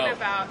like, talking no.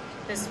 about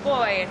this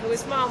boy and who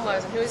his mom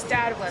was and who his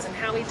dad was and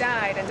how he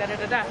died and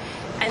da-da-da-da.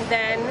 And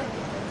then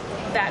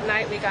that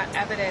night we got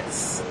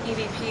evidence,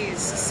 EVPs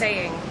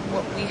saying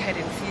what we had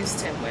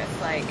infused him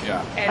with. Like,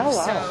 and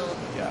so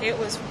it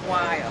was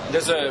wild.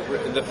 There's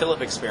the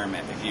Philip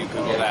experiment. If you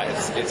Google that,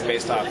 it's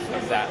based off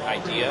of that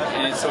idea,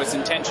 and so it's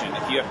intention.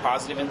 If you have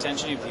positive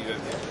intention, if you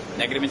have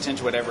negative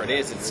intention, whatever it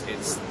is,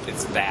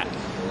 it's that.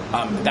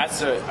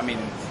 I mean,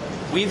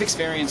 we've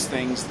experienced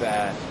things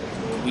that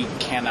we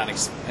cannot.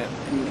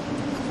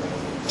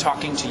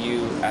 Talking to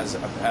you as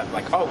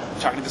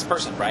talking to this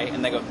person, right?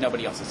 And they go,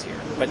 nobody else is here,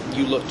 but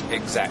you looked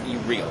you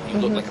real. You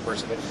look like a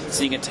person.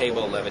 Seeing a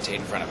table levitate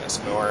in front of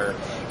us, or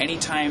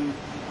anytime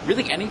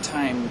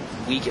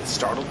we get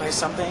startled by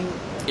something,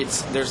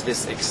 there's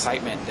this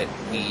excitement that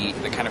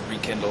kind of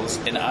rekindles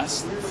in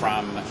us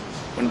from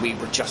when we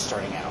were just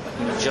starting out. Like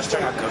when we were just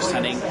starting out ghost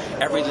hunting,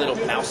 every little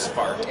mouse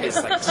fart is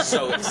like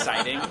so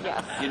exciting,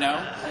 you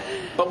know?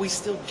 But we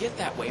still get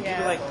that way.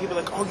 People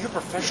are like, oh, you're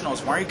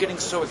professionals. Why are you getting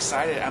so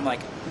excited? I'm like,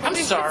 I'm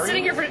sorry.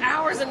 Sitting here for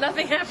hours and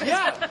nothing happens.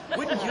 Yeah,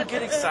 wouldn't you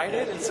get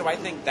excited? And so I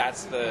think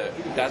that's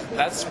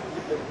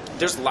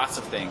there's lots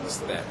of things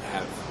that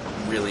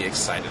have really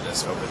excited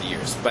us over the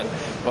years. But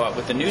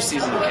with the new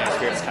season of Camp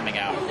Spirits coming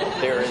out,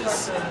 there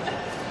is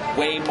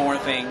way more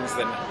things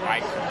than I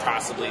could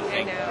possibly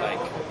think.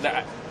 Like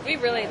that. We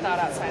really thought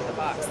outside the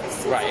box this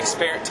season.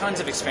 Right,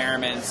 tons of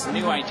experiments,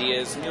 new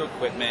ideas, new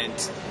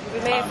equipment. We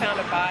may have found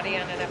a body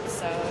on an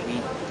episode. We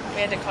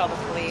had to call the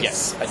police.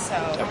 Yes, an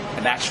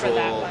for actual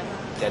that one.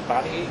 dead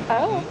body.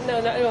 Oh no,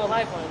 a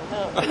live one.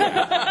 No.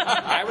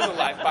 I was a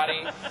live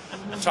body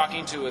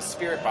talking to a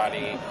spirit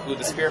body, who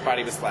the spirit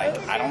body was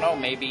like, I don't know,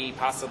 maybe,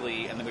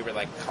 possibly, and then we were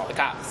like, call the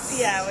cops.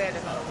 Yeah, we had to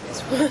call the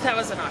police. That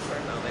was an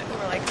awkward moment. We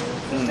were like,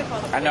 who's to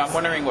call the police? I know. I'm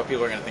wondering what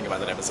people are going to think about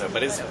that episode,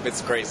 but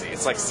it's crazy.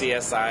 It's like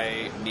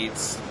CSI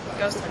meets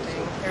ghost hunting.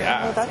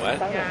 Yeah. Oh, that's what?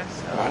 exciting. Yeah.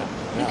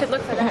 What? You could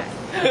look for that.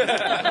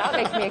 That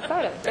makes me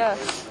excited. Yeah.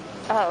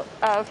 Oh,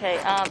 okay.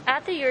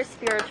 After your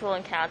spiritual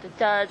encounter,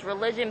 does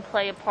religion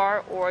play a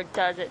part or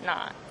does it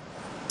not?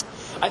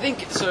 I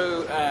think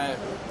so.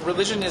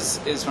 Religion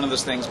is one of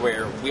those things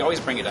where we always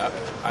bring it up.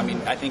 I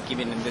mean, I think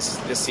even in this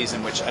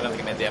season, which I don't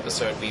think I made the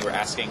episode, we were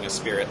asking a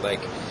spirit like,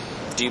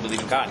 "Do you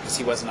believe in God?" Because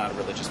he was not a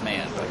religious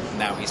man, but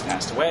now he's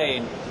passed away.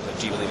 And like,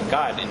 "Do you believe in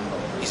God?" And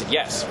he said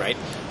yes, right?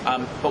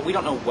 But we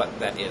don't know what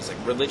that is. Like,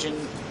 religion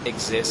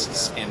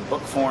exists in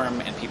book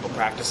form, and people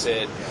practice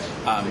it.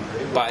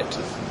 But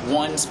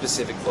one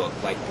specific book,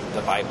 like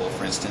the Bible,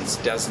 for instance,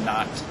 does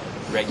not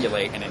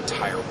regulate an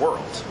entire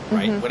world,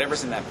 right? Mm-hmm.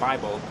 Whatever's in that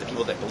Bible, the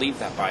people that believe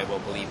that Bible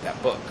believe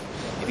that book.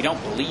 If you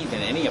don't believe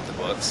in any of the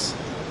books,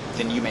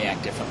 then you may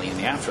act differently in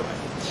the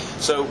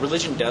afterlife. So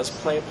religion does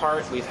play a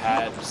part. We've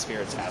had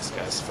spirits ask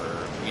us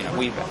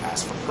we've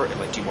asked for prayer,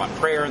 like, do you want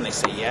prayer? And they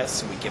say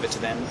yes, and we give it to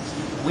them.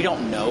 We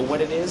don't know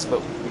what it is,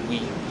 but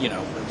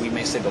we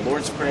may say the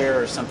Lord's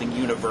Prayer or something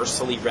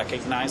universally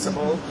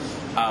recognizable,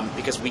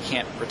 because we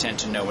can't pretend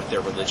to know what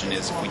their religion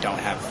is if we don't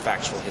have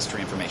factual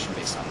history information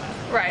based on that.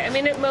 Right. I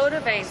mean, it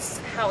motivates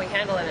how we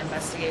handle an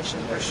investigation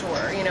for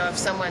sure. You know, if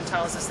someone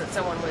tells us that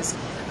someone was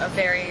a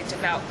very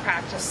devout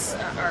practice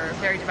or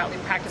very devoutly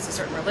practiced a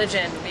certain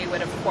religion, we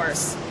would, of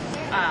course,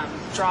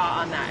 draw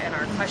on that in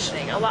our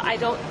questioning.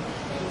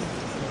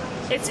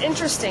 It's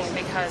interesting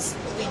because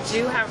we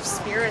do have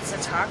spirits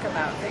that talk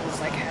about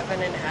things like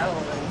heaven and hell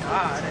and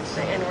God,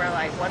 and we're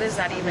like, what does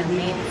that even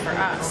mean for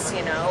us?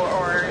 You know,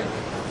 or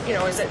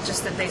is it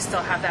just that they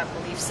still have that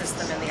belief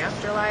system in the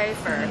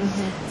afterlife? Or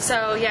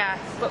so yeah,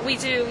 but we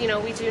do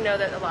know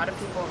that a lot of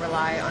people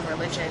rely on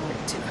religion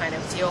to kind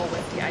of deal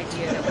with the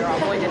idea that we're all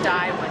going to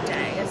die one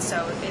day, and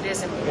so it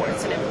is important.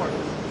 It's an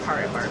important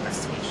part of our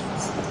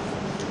investigations.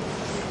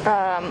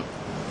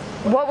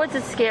 What was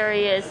the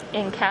scariest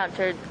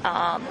encounter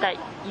that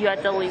you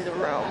had to leave the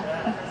room?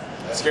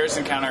 Scariest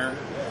encounter.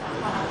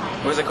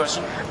 What was the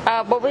question?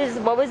 What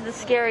was the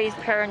scariest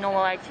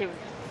paranormal activity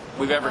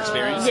we've ever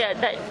experienced? Yeah,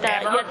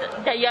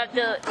 that you have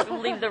to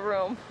leave the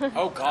room.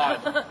 Oh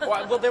God.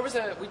 Well,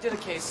 we did a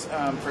case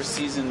for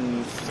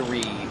season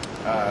 3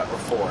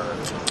 or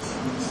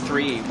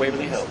 3,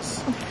 Waverly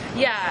Hills.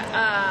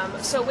 Yeah,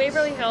 so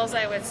Waverly Hills,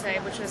 I would say,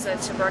 which was a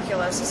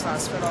tuberculosis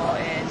hospital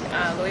in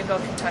Louisville,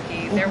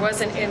 Kentucky, there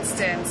was an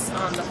instance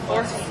on the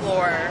 4th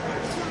floor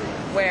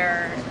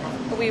where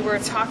we were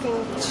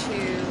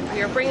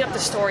bringing up the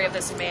story of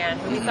this man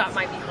who we thought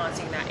might be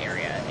haunting that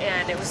area.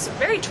 And it was a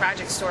very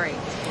tragic story.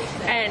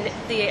 And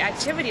the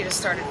activity just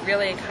started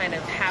really kind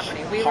of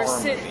happening.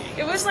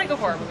 It was like a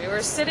horror movie. We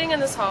were sitting in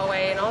this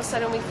hallway, and all of a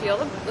sudden we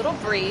feel a little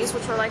breeze,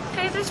 which we're like,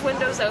 okay, there's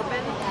windows open.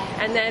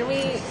 And then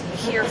we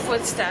hear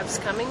footsteps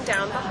coming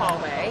down the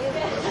hallway.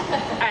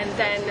 And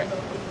then,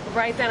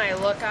 right then I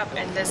look up,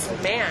 and this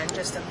man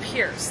just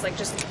appears and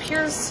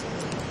disappears.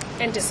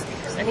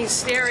 And he's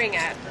staring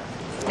at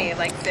me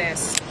like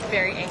this,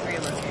 very angry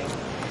looking.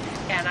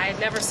 And I had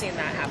never seen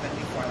that happen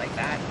before like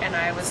that. And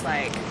I was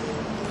like,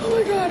 oh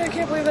my God, I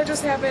can't believe that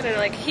just happened. And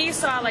like he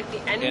saw like the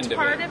end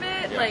part of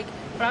it, yeah.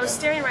 But I was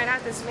staring right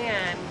at this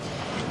man,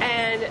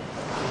 and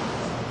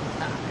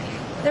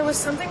there was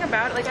something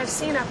about it. Like, I've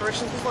seen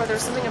apparitions before. There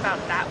was something about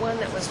that one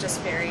that was just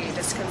very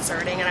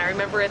disconcerting. And I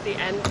remember at the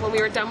end, when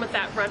we were done with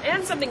that run,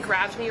 and something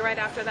grabbed me right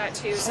after that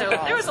too. So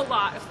there was a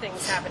lot of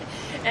things happening.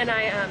 And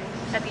I,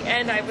 at the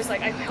end, I was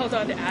like, I held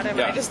on to Adam,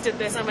 and I just did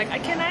this. I'm like,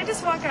 can I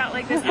just walk out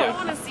like this? I don't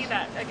want to see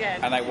that again.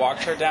 And I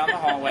walked her down the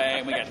hallway,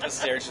 and we got to the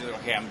stairs. She's like,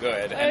 okay, I'm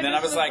good. And then I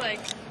was like,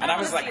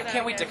 I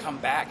can't wait to come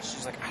back.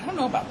 She's like, I don't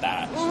know about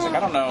that. She's like, I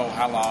don't know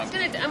how long.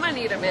 I'm gonna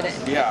need a minute.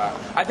 Yeah,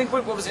 I think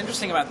what was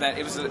interesting about that,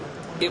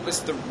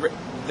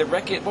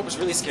 what was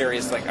really scary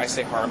is, like I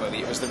say horror movie,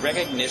 it was the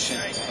recognition.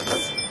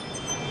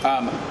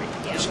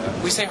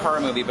 We say horror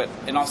movie, but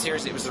in all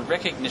seriousness, it was the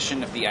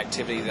recognition of the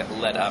activity that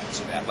led up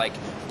to that. Like,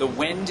 the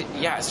wind,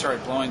 it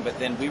started blowing, but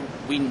then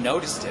we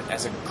noticed it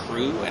as a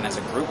crew, and as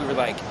a group, we were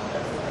like,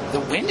 the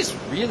wind is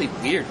really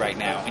weird right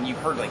now. And you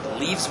heard, like,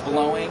 leaves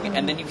blowing,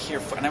 and then you hear,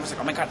 and I was like,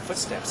 oh my God,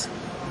 footsteps.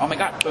 Oh my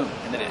God, boom.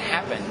 And then it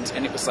happened,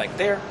 and it was like,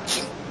 there,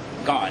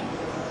 gone.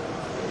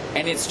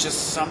 And it's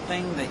just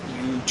something that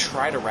you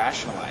try to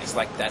rationalize,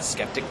 like that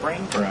skeptic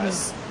brain for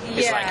us.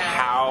 It's like,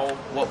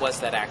 what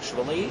was that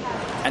actually?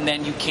 And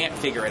then you can't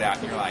figure it out,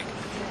 and you're like,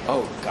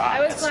 oh God,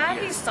 I was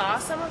glad he saw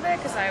some of it,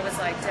 because I was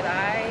like, did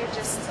I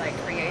just like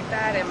create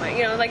that? Am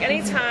I, like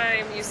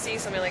anytime you see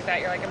something like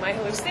that, you're like, am I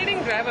hallucinating?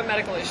 Do I have a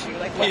medical issue?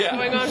 Like, what's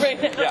going on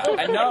right now? Yeah,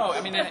 I know.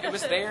 I mean, it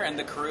was there, and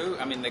the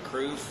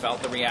crew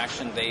felt the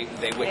reaction. They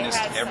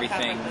witnessed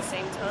everything at the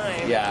same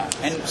time. Yeah,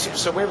 and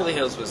so Waverly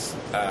Hills was,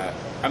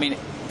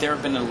 there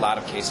have been a lot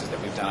of cases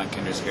that we've done on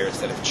Kindred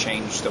Spirits that have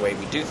changed the way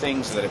we do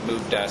things, that have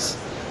moved us.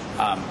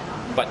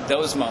 But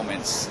those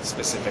moments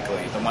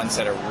specifically, the ones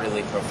that are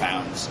really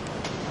profound,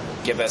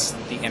 give us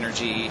the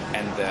energy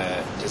and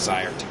the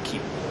desire to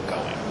keep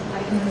going,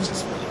 which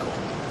is really cool.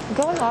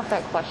 Going off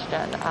that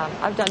question,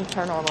 I've done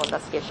paranormal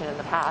investigation in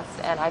the past,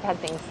 and I've had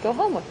things go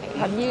home with me.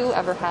 Have you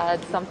ever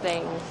had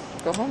something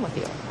go home with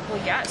you?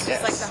 Well, yes.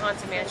 Just like the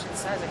Haunted Mansion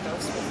says, a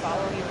ghost will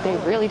follow you home. They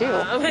really do.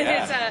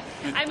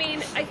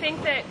 I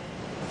think that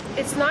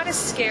it's not as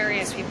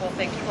scary as people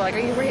think. People are like, are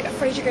you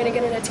afraid you're going to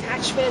get an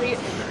attachment?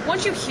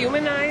 Once you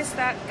humanize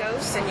that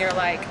ghost, and you're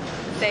like,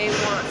 they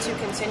want to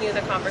continue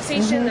the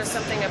conversation, there's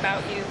something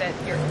about you that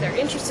their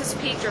interest is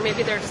piqued, or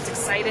maybe they're just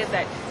excited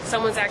that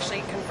someone's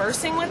actually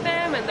conversing with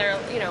them, and they're,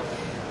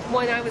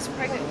 when I was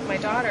pregnant with my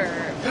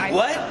daughter,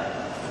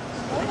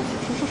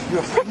 You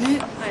were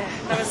pregnant?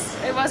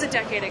 It was a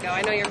decade ago.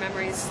 I know your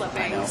memory's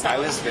slipping. I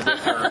was with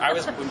her. I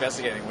was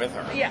investigating with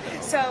her. Yeah.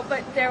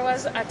 But there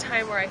was a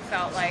time where I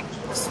felt like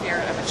the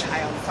spirit of a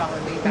child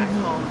followed me back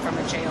home from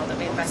a jail that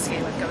we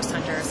investigated with ghost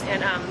hunters,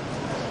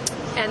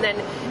 and then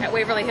at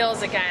Waverly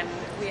Hills again,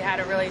 we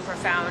had a really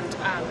profound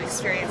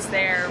experience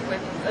there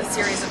with a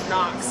series of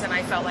knocks, and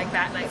I felt like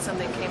that night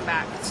something came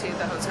back to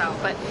the hotel.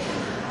 But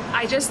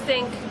I just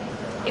think,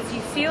 if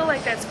you feel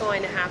like that's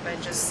going to happen,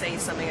 just say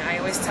something. I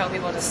always tell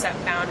people to set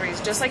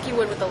boundaries, just like you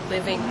would with a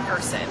living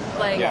person.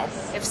 Like,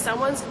 if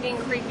someone's being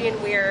creepy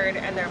and weird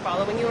and they're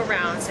following you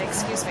around, say,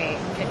 excuse me,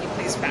 can you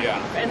please back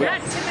up? And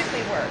that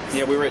typically works.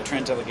 Yeah, we were at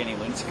Trent Allegheny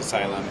Lunatic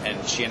Asylum,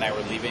 and she and I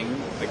were leaving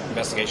the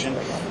investigation.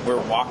 We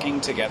were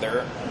walking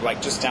together,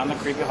 like just down the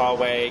creepy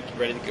hallway,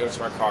 ready to go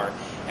to our car,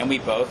 and we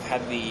both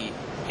had the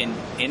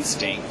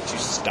instinct to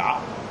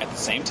stop. At the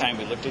same time,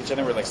 we looked at each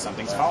other, we're like,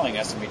 something's following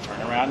us, and we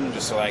turn around and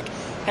just like,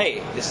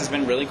 hey, this has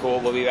been really cool,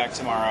 we'll be back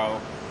tomorrow,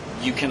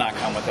 you cannot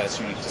come with us,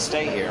 you need to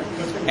stay here.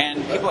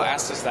 And people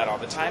ask us that all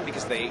the time,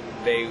 because we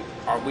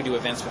do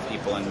events with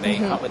people, and they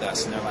hunt with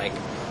us, and they're like,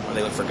 or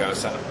they look for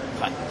ghosts. I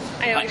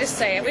know, we just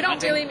say it. We don't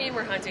really mean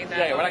we're hunting them.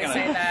 Yeah, we're not when we going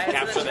say to that.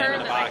 capture It's a them term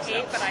in a that box. I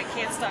hate, but I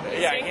can't stop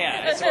using. Yeah, I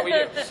can. That's what we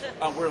do.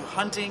 We're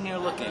hunting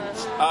and looking.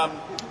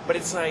 But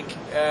it's like,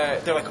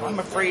 they're like, oh, I'm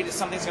afraid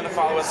something's going to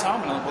follow us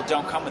home. And I'm like, well,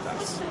 don't come with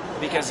us.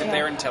 Because if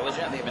they're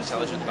intelligent, they have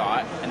intelligent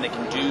thought, and they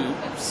can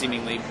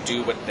seemingly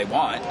do what they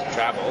want,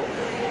 travel,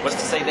 what's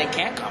to say they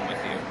can't come with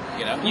you?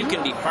 You know, you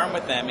can be firm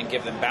with them and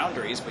give them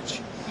boundaries, which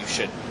you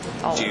should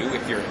do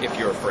if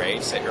you're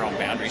afraid. Set your own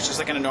boundaries, just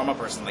like in a normal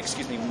person. Like,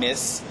 excuse me,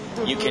 miss,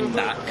 you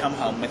cannot come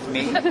home with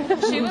me.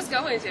 She was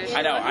going to. She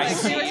I know. looked I like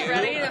see she was you.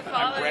 ready to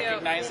follow I'm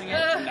recognizing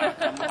it. Do not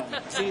come home.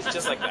 See, it's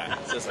just like that.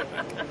 It's just like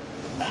that.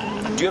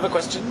 Do you have a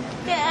question?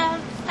 Yeah,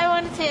 I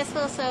wanted to ask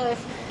also if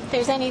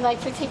there's any like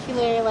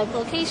particular like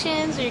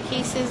locations or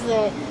cases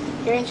that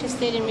you're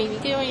interested in maybe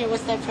doing, or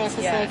what's that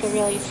process like of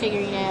really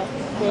figuring out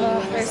where you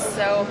want to There's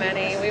so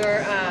many. We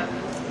were,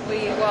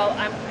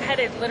 I'm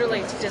headed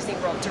literally to Disney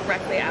World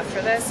directly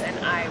after this, and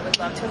I would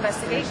love to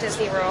investigate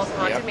Disney World,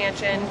 Haunted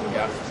Mansion,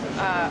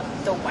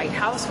 the White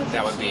House would be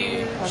That would be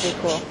huge. That'd be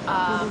cool.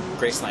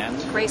 Graceland.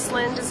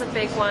 Graceland is a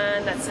big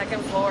one. That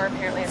second floor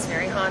apparently is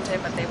very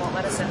haunted, but they won't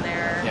let us in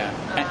there. Yeah.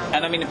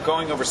 And I mean,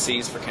 going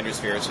overseas for Kindred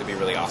Spirits would be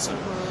really awesome.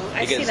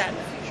 I see that in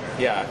the future.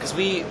 Yeah, because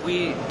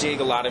we dig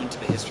a lot into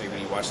the history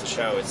when you watch the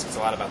show. It's a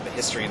lot about the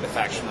history and the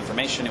factual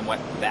information and what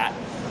that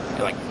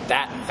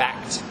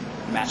fact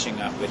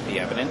matching up with the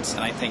evidence.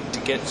 And I think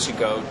to get to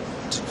go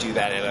to do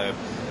that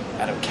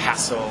at a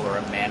castle or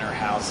a manor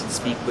house and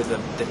speak with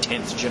the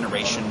 10th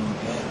generation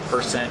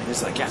person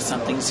who's like, yeah,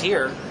 something's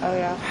here. Oh,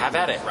 yeah. Have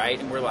at it, right?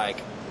 And we're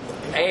like,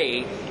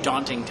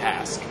 daunting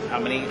task. How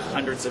many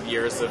hundreds of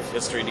years of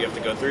history do you have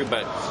to go through?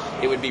 But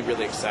it would be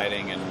really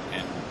exciting and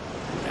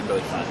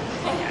really fun.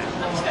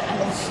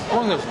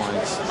 Along those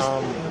lines,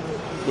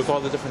 with all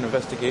the different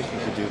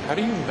investigations you do, how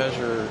do you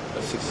measure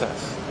a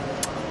success?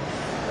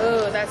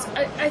 Oh,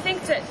 I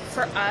think that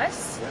for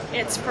us,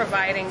 it's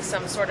providing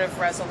some sort of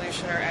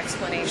resolution or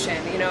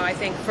explanation. You know, I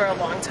think for a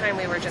long time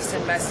we were just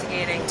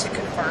investigating to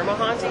confirm a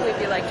haunting. We'd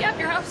be like, yep,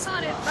 your house is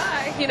haunted,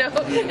 bye, you know?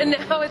 And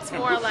now it's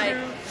more like,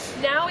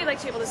 now we like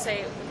to be able to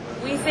say,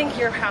 we think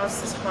your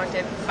house is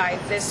haunted by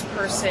this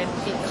person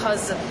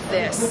because of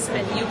this,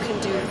 and you can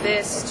do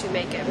this to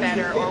make it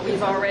better, or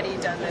we've already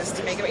done this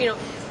to make it, you know,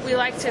 we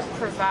like to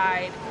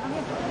provide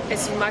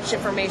as much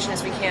information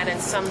as we can and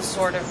some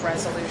sort of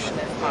resolution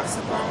if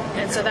possible.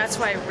 And so that's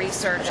why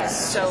research is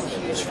so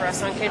huge for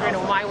us on Kindred,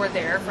 and why we're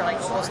there for like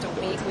almost a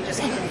week. We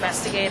just keep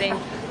investigating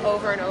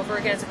over and over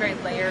again. It's a very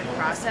layered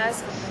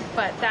process.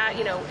 But that,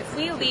 you know, if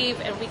we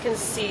leave and we can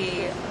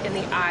see in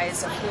the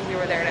eyes of who we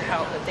were there to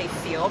help that they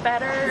feel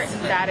better,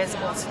 that is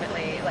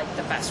ultimately like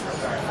the best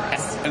reward for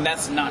us. And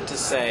that's not to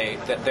say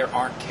that there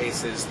aren't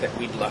cases that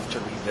we'd love to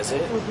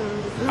revisit.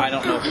 I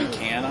don't know if we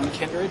can on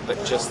Kindred,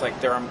 but just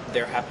like there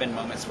have been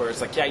moments where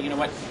it's like, yeah, you know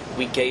what,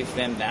 we gave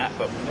them that,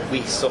 but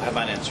we still have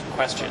unanswered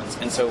questions.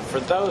 And so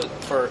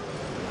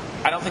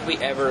I don't think we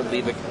ever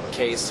leave a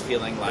case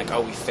feeling like,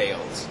 oh, we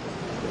failed.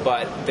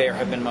 But there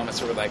have been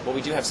moments where we're like, well,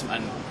 we do have some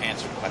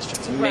unanswered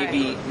questions. And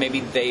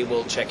maybe they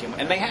will check in.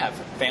 And they have.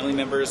 Family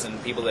members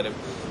and people that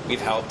we've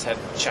helped have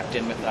checked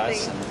in with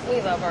us. We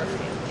love our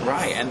family.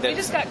 Right. And we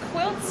just got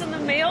quilts in the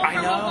mail from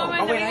a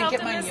woman that we helped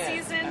in this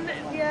season.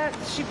 Yeah,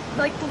 she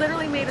like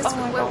literally made us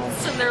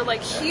quilts, and they're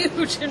like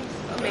huge and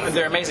amazing.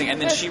 They're amazing.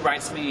 And then she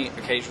writes me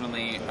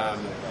occasionally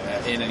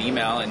in an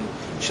email, and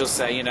she'll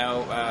say, you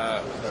know,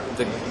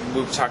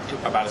 we talked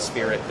about a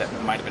spirit that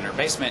might have been in her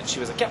basement. She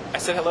was like, yeah, I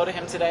said hello to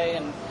him today,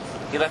 and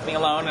he left me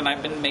alone, and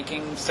I've been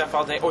making stuff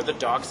all day. Or the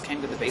dogs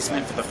came to the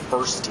basement for the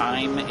first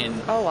time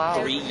in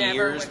 3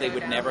 years. They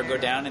would never go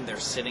down, and they're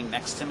sitting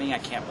next to me. I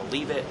can't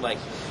believe it. Like,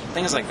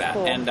 things like that.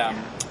 Cool. And,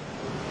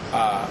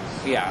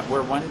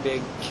 we're one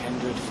big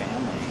Kindred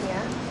family.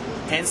 Yeah.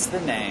 Hence the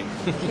name.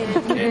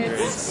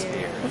 Kindred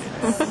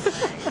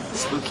Spirits.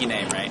 Spooky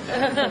name, right?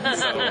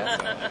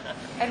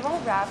 And we'll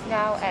wrap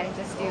now and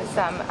just do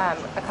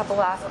a couple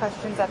last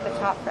questions at the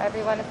top for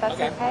everyone, if that's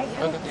okay.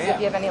 So if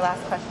you have any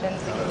last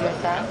questions, we can do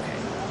it then.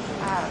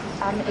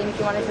 Amy, if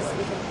you want to just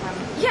speak and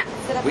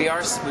sit up. We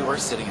were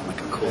sitting in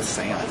like a cool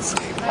seance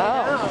table.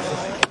 Oh.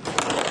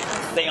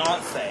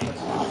 Seance.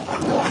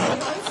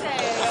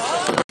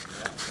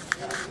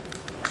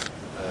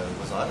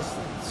 Was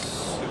honestly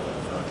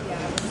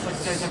Like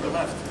you guys never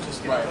left.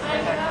 Just I know.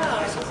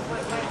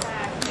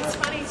 It's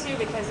funny too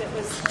because it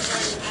was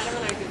when Adam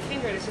and I do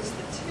Kindred, it's just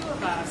the two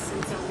of us,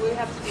 and so we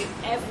have to do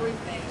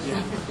everything.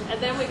 Yeah.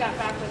 And then we got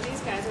back with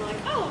these guys, and we're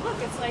like, oh look,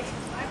 it's like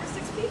 5 or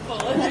 6 people.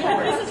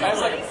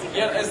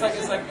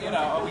 It's like you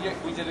know, we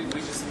just did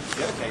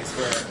a case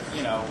where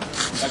you know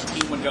a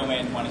team would go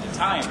in one at a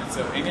time, and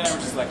so Amy and I were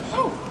just like,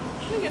 oh,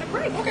 we get a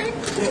break. Okay,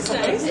 that's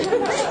nice.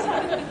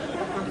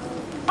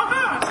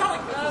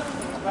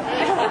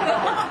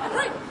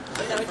 Right. Is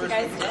that what you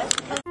guys did?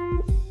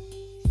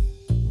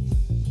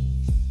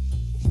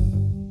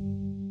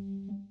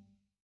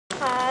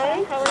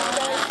 Hi, how are you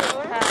guys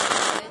doing?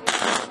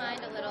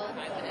 Mind a little.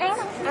 I'm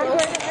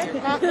good. It's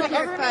probably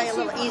a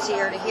little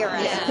easier to hear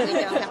us if we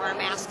don't have our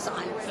masks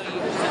on.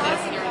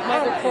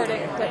 My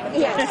recording equipment.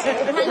 Yes.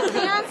 My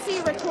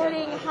fancy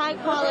recording high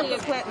quality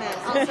equipment,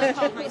 also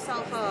called my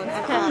cell phone.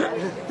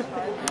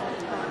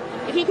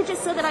 If you could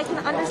just, so that I can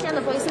understand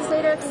the voices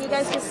later, can you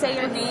guys just say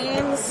your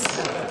names?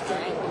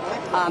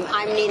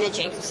 I'm Nina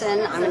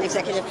Jacobson. I'm an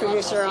executive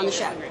producer on the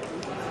show.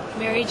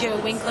 Mary Jo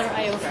Winkler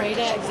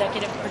Iofreda,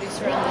 executive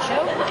producer on the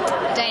show.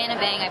 Diana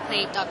Bang, I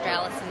played Dr.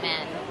 Allison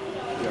Mann.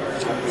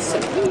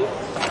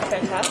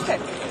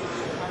 Fantastic.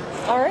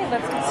 All right,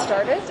 let's get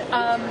started.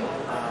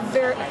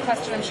 A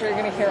question I'm sure you're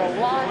going to hear a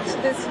lot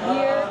this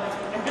year.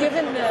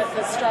 Given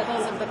the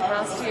struggles of the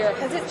past year,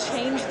 has it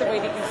changed the way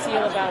that you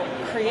feel about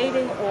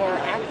creating or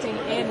acting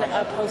in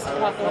a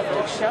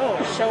post-apocalyptic show?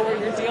 A show where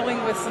you're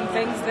dealing with some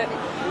things that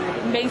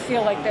may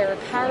feel like there are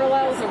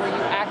parallels, or were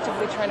you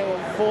actively trying to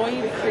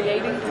avoid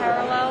creating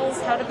parallels?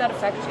 How did that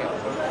affect you?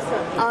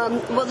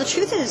 Well, the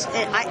truth is,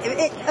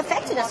 it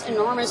affected us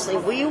enormously.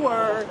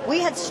 We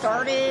had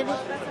started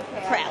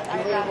prep,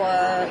 and we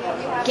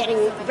were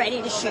getting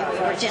ready to shoot. We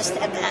were just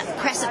at that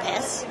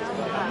precipice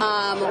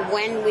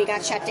when we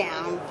got shut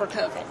down for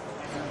COVID.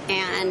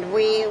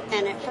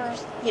 And at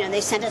first,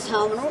 they sent us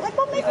home, and we're like,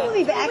 well, maybe we'll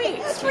be back in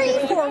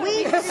 3-4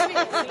 weeks.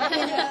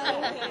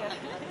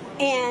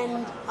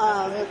 And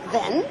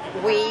then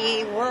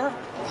we were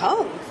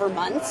home for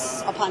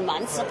months upon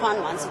months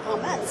upon months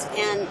upon months.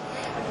 And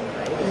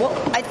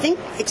I think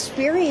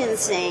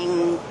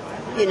experiencing,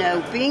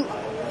 being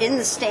in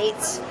the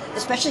States,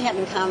 especially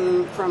having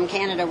come from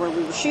Canada where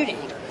we were shooting,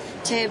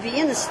 to be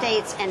in the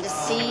States and to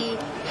see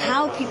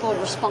how people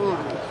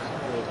respond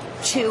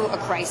to a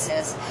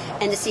crisis,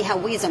 and to see how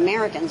we as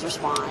Americans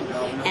respond,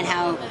 and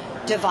how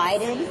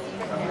divided,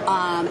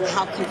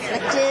 how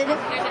conflicted,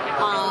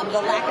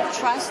 the lack of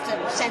trust,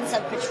 a sense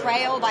of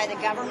betrayal by the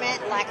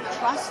government, lack of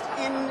trust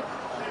in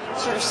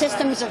sort of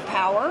systems of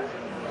power.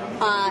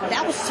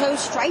 That was so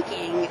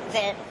striking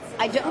that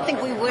I don't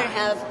think we would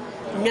have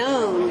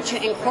known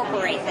to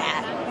incorporate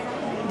that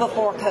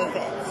before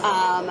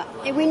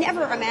COVID. We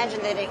never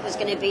imagined that it was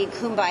going to be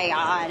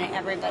kumbaya and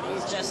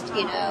everybody's just,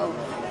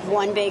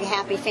 one big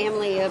happy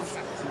family of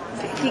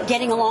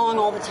getting along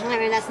all the time,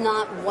 and that's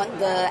not what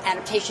the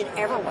adaptation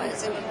ever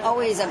was. It was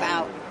always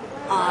about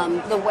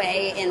the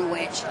way in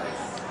which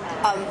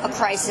a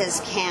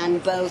crisis can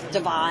both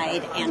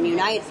divide and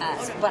unite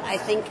us. But I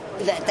think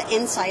that the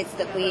insights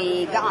that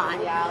we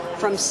got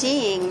from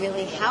seeing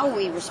really how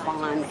we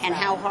respond and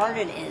how hard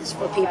it is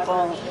for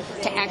people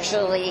to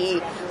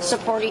actually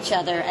support each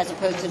other as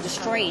opposed to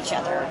destroy each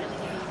other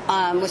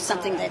was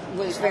something that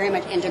was very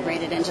much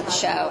integrated into the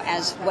show.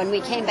 As when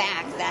we came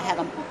back, that had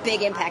a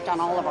big impact on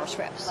all of our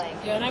scripts.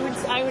 Yeah, and I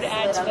would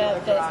add to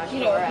that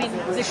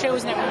the show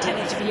was never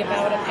intended to be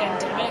about a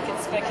pandemic.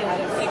 It's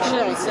speculative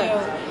fiction,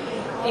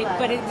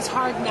 but it was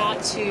hard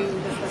not to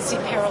see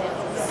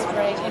parallels,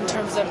 right, in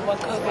terms of what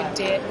COVID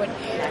did,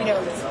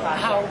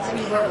 how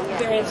we were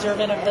very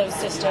observant of those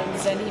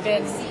systems, and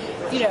even,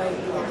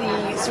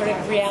 the sort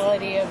of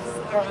reality of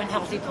our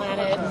unhealthy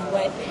planet and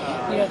what,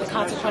 the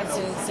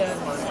consequences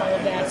of all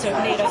of that. So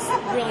it made us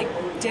really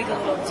dig a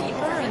little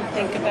deeper and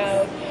think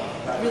about,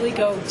 really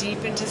go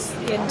deep into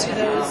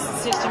those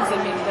systems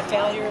and maybe the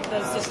failure of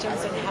those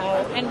systems and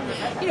how,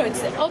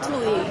 it's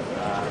ultimately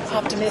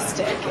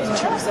optimistic in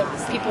terms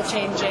of people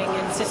changing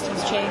and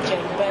systems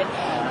changing, but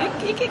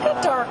it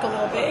got dark a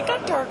little bit. It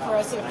got dark for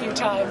us a few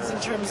times in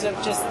terms of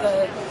just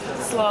the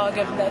slog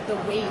of the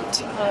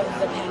weight of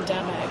the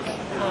pandemic,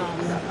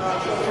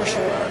 for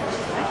sure.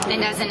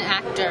 And as an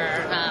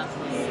actor,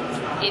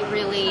 it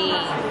really,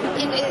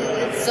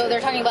 so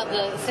they're talking about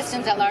the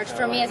systems at large.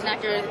 For me as an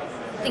actor,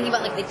 thinking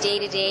about like the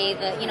day-to-day,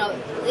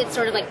 it's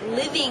sort of like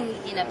living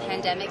in a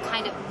pandemic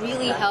kind of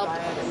really helped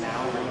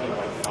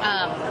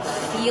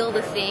feel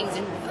the things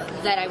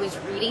that I was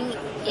reading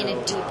in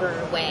a deeper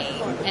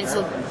way, and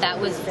so that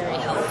was very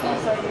helpful.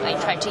 I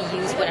tried to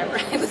use whatever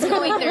I was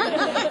going through,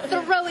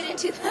 throw it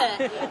into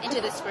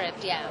the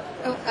script. Yeah.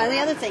 Oh, the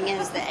other thing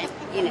is that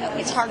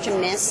it's hard to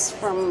miss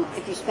from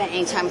if you spent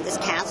any time with this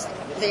cast.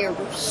 They're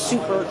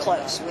super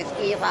close with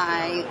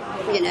Eli.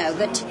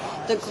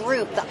 The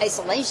group, the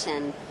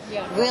isolation,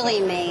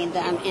 really made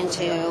them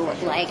into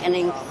like an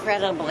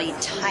incredibly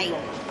tight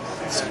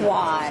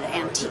squad,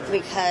 and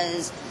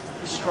because.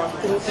 In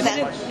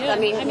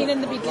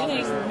the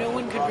beginning, no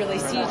one could really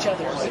see each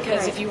other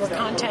because if you were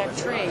contact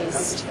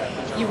traced,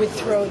 you would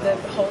throw the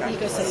whole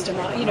ecosystem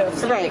out. If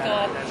somebody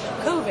got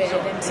COVID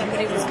and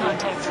somebody was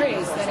contact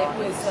traced, then it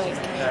was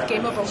like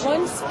game over.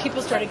 Once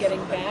people started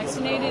getting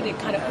vaccinated, it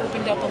kind of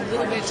opened up a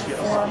little bit to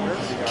form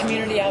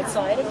community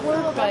outside of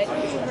work, but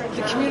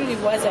the community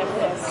was at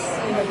work.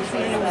 The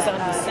community was on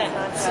the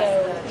set, so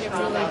it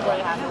really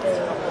brought people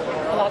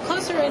a lot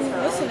closer. And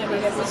listen, it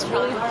was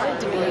really hard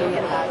to be,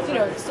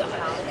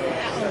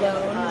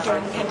 alone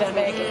during the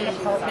pandemic in an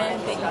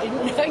apartment that you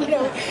didn't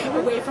know,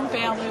 away from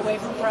family, away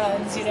from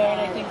friends, and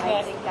I think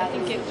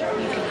it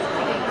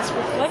was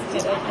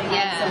reflected, in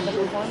some of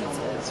the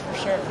performances, for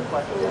sure.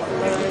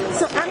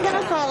 So I'm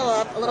going to follow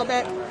up a little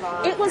bit.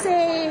 It was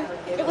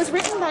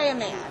written by a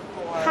man.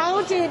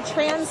 how did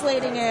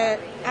translating it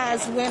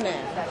as women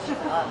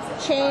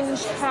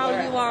change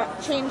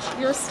change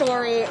your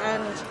story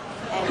and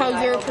how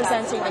you're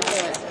presenting the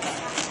character?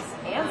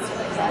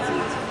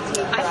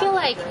 I feel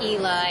like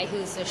Eli,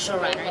 who's the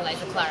showrunner,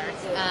 Eliza Clark,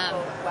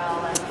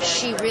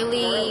 she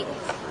really,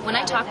 when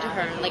I talk to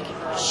her, like,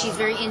 she's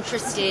very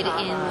interested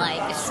in,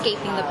 like,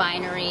 escaping the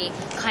binary,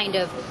 kind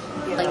of,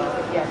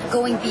 like,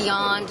 going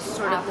beyond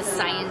sort of the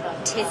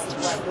scientist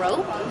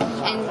trope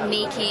and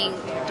making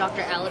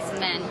Dr. Alice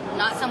Men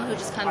not someone who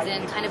just comes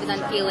in, kind of is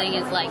unfeeling,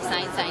 is like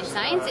science, science,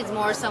 science. It's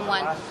more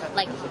someone,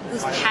 like,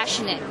 who's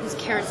passionate, who's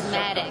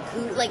charismatic,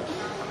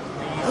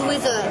 who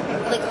is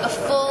a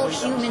full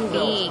human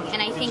being,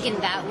 and I think in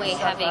that way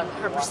having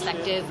her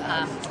perspective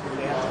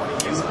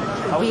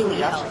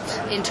really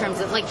helped in terms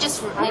of my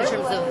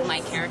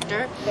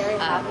character.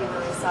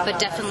 But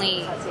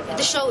definitely,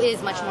 the show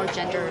is much more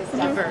gender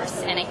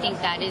diverse, and I think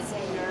that is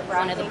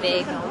one of the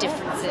big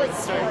differences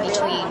sort of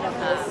between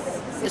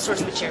the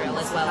source material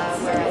as well as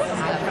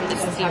from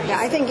this series. Yeah,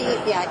 I think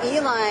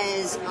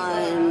Eli's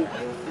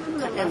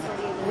kind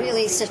of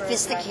really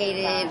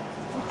sophisticated,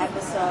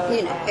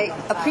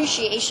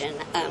 appreciation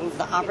of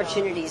the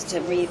opportunities to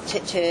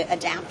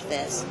adapt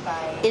this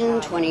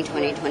in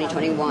 2020,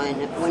 2021,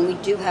 when we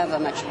do have a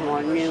much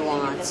more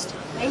nuanced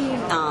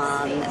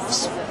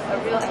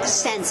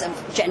sense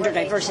of gender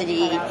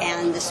diversity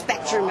and the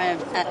spectrum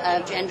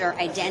of gender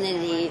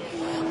identity.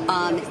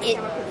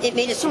 It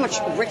made it so much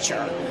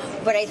richer.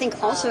 But I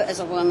think also as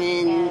a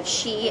woman,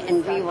 she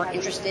and we were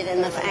interested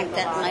in the fact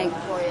that,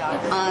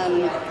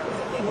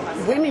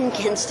 women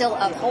can still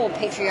uphold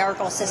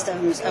patriarchal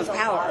systems of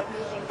power.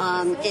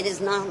 It is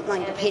not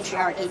like the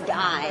patriarchy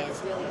dies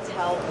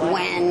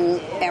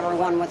when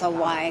everyone with a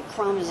Y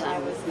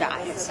chromosome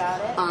dies.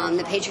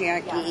 The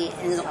patriarchy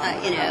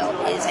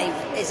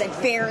is a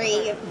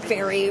very,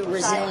 very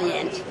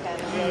resilient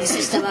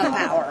system of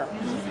power,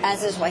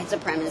 as is white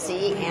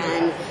supremacy,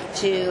 and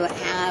to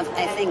have,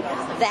 I think,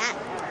 that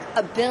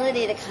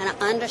ability to kind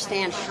of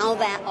understand how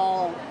that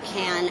all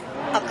can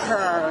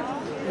occur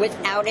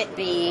without it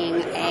being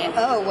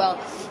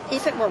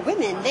if it were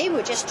women, they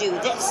would just do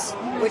this,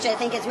 which I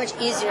think is much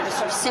easier to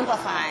sort of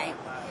simplify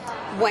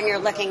when you're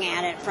looking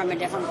at it from a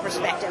different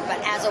perspective.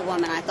 But as a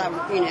woman, I thought,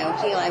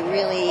 Eli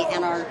really,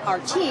 and our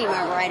team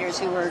of writers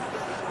who were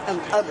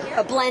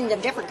a blend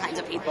of different kinds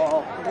of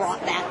people,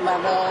 brought that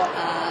level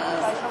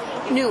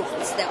of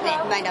nuance that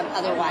might have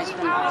otherwise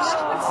been lost.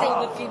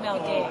 So the female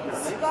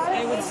gaze,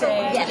 I would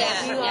say,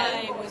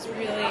 Eli was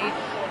really,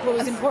 what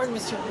was important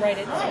was to write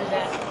it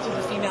through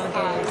the female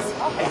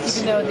gaze,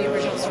 even though the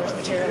original source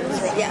material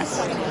was written. Yes,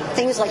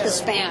 things like the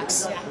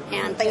Spanx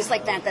and things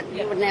like that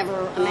you would never,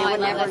 a man would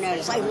never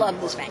notice. I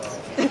love the Spanx.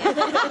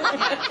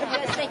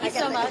 Thank you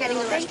so much.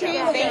 Thank you.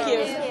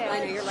 I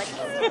know you're like.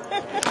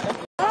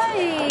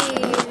 Hi.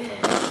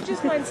 Would you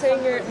just mind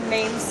saying your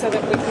name so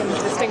that we can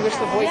distinguish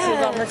the voices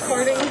on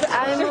recordings?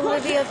 I'm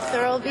Olivia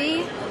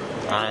Thirlby.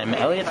 I'm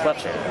Elliot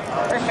Fletcher.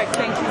 Perfect.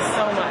 Thank you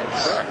so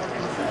much.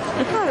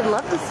 I would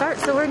love to start.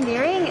 So we're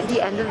nearing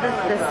the end of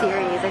the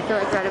series. I feel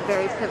like we're at a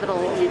very pivotal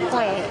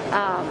point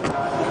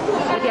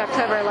with the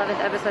October 11th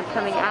episode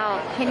coming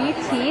out. Can you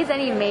tease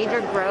any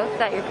major growth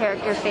that your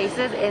character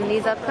faces in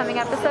these upcoming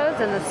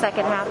episodes in the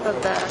second half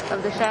of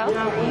the show?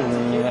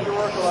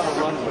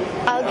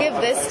 I'll give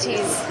this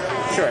tease.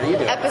 Sure, you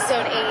do.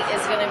 Episode 8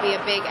 is going to be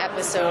a big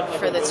episode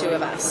for the two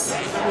of us.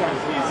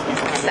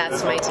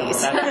 That's my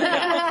tease.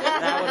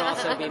 That would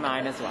also be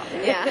mine as well.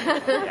 Yeah.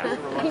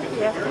 Thank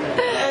you.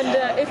 And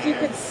if you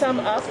could sum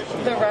up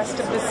the rest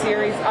of the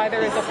series,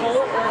 either as a whole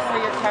or for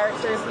your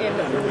characters in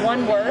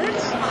one word,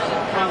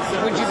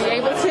 would you be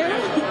able to?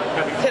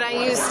 Could I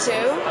use two?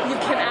 You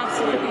can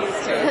absolutely use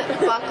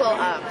two. Buckle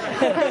up.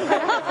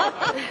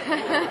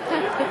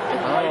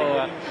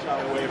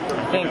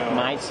 I think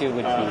my two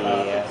would be,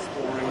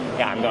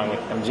 I'm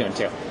doing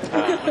two.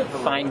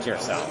 Find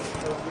yourself.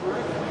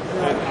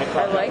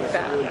 I like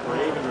that. Yeah.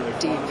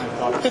 Deep.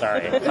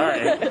 Sorry,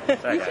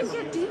 guys.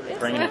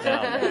 Bringing it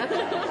down.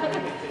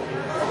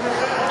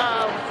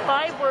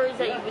 5 words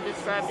that you would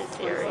describe the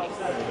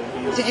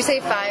series. Did you say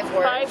 5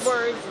 words? 5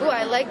 words. Ooh,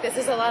 I like this.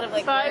 There's a lot of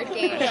word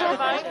games.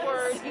 5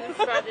 words you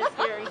describe the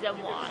series and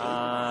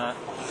why.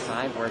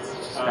 5 words to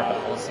describe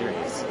the whole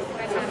series.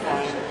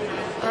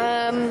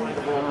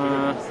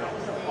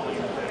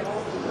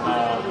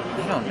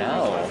 I don't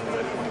know.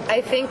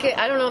 I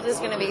don't know if this is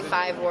going to be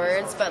 5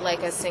 words, but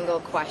like a single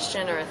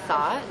question or a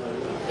thought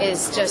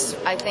is just,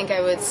 I think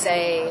I would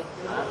say,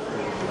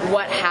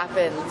 what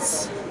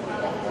happens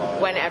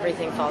when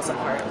everything falls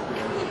apart?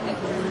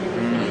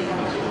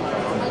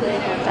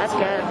 That's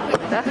good.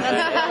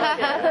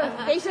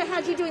 Aisha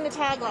had you doing the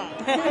tagline.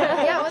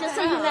 Yeah, just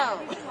so you know.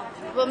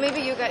 Well,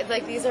 maybe you guys,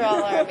 these are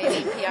all our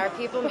amazing PR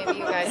people. Maybe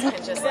you guys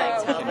can just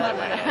tell them.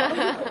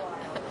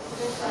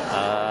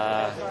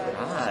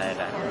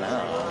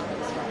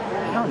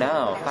 I don't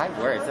know. 5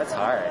 words, that's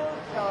hard.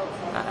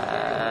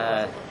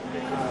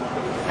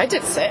 I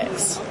did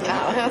 6.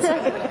 Wow, that's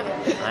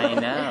I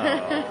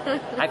know.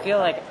 I feel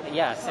like,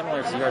 yeah,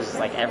 similar to yours, it's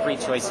like every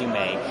choice you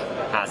make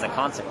has a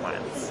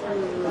consequence.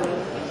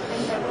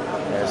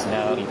 There's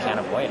no, you can't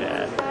avoid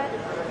it.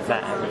 Is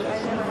that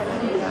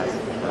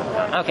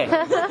okay.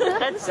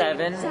 That's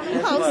 7. It's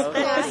close.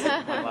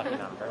 Lucky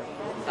number.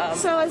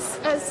 So as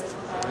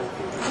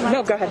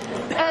no, go ahead.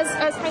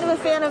 As kind of a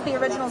fan of the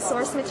original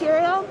source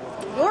material,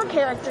 your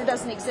character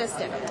doesn't exist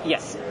in it.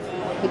 Yes.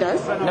 He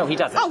does? No, he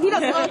doesn't. Oh, he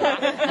doesn't. Okay.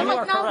 I'm You like,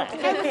 are no,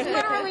 correct. I was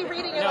literally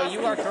reading it. No,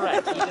 you are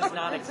correct. He does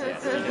not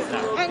exist. He does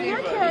not. And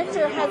your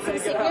character had some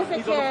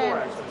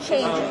significant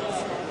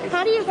changes.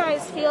 How do you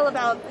guys feel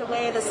about the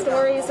way the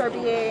stories are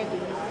being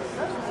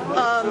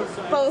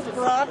both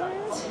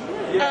broadened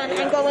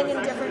and going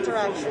in different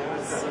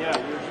directions?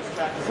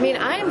 I mean,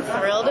 I'm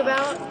thrilled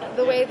about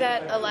the way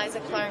that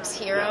Eliza Clark's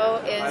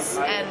hero is,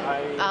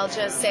 and I'll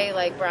just say,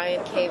 like,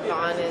 Brian K.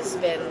 Vaughan has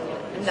been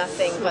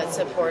nothing but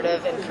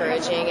supportive,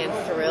 encouraging, and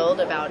thrilled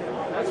about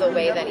the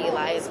way that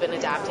Eli has been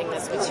adapting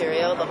this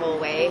material the whole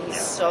way. He's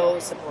so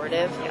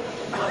supportive.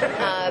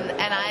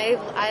 And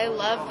I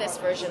love this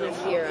version of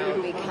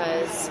Hero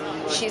because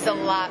she's a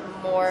lot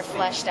more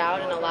fleshed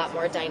out and a lot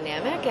more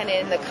dynamic. And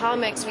in the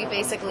comics, we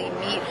basically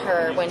meet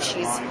her when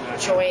she's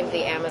joined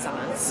the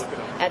Amazons.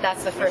 And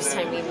that's the first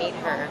time we meet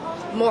her,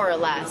 more or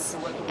less.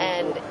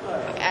 And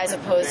as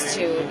opposed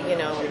to, you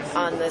know,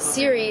 on the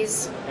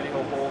series,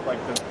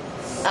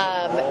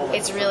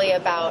 it's really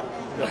about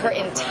her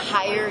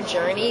entire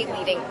journey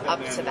leading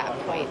up to that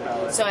point.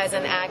 So as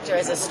an actor,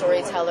 as a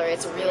storyteller,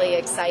 it's really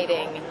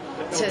exciting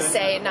to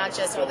say not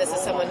just, well, this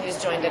is someone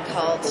who's joined a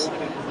cult,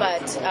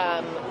 but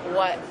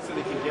what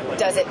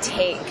does it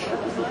take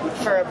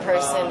for a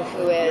person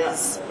who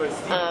is,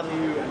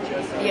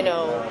 you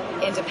know,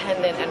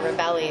 independent and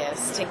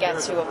rebellious to get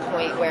to a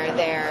point where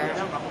they're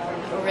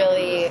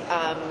really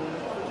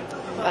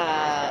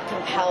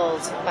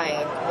compelled by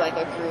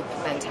a group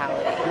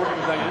mentality.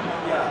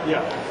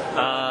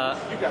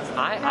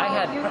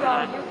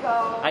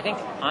 I think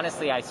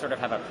honestly I sort of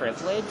have a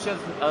privilege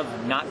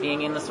of not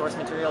being in the source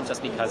material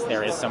just because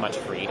there is so much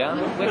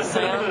freedom with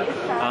Sam.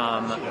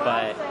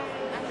 But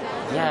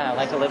yeah,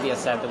 like Olivia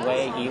said, the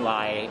way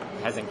Eli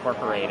has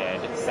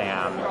incorporated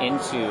Sam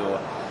into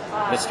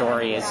the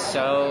story is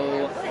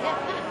so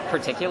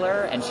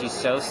particular, and she's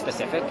so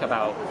specific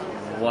about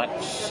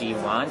what she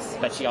wants,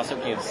 but she also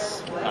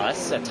gives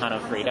us a ton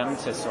of freedom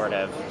to sort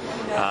of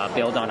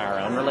build on our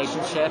own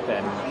relationship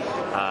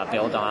and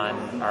build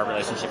on our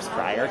relationships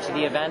prior to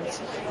the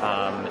event.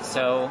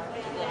 So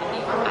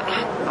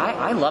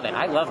I love it.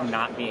 I love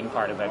not being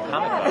part of a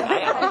comic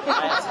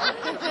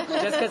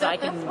book. Just because I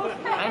can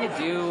kind of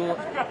do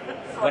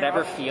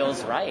whatever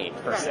feels right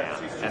for Sam,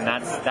 and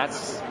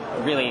that's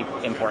really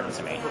important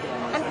to me.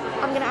 And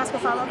I'm going to ask a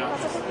follow-up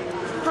question.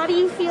 How do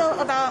you feel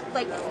about,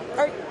 like,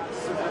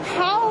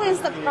 how is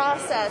the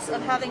process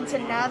of having to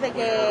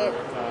navigate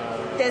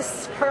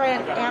this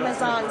current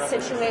Amazon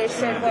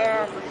situation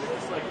where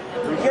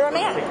you're a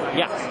man?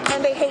 Yeah.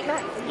 And they hate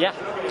men? Yeah.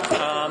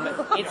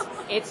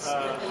 It's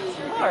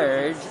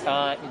hard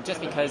just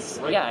because,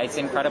 yeah, it's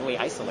incredibly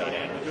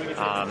isolating.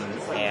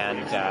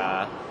 And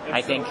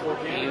I think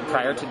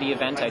prior to the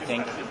event, I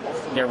think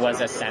there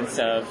was a sense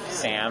of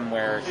Sam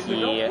where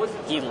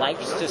he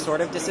liked to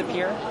sort of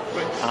disappear.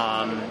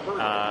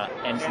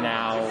 And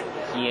now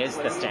he is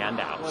the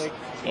standout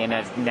in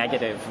a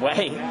negative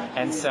way.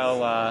 And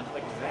so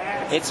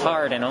it's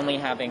hard, and only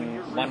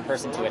having one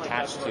person to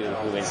attach to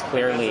who is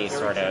clearly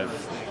sort of,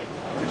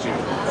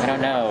 I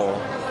don't know,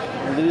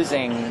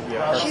 losing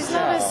herself. She's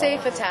not a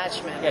safe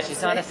attachment. Yeah,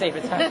 she's not a safe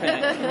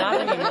attachment. Not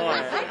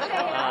anymore.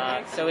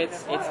 So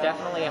it's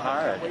definitely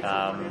hard.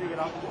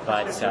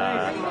 But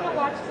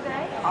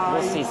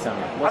we'll see some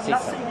major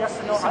things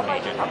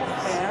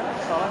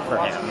for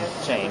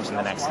him change in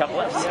the next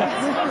couple episodes.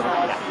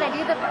 Can I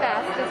do the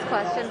fastest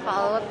question,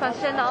 follow-up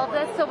question to all of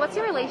this? So what's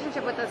your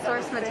relationship with the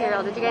source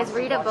material? Did you guys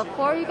read it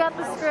before you got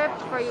the script,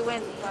 before you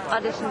went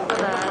audition for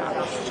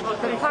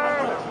the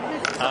part?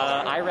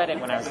 I read it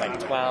when I was like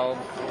 12.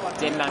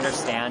 Didn't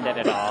understand it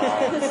at all.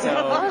 So,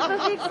 oh, it's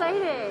supposed to be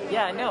exciting.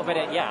 Yeah, no, but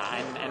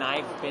and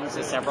I've been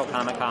to several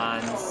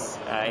Comic-Cons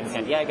in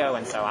San Diego,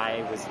 and so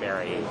I was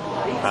very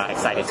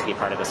excited to be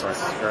part of the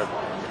source, or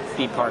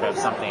be part of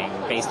something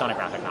based on a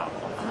graphic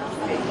novel.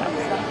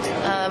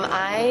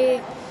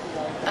 I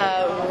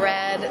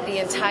read the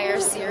entire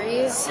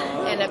series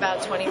in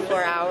about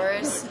 24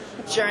 hours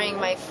during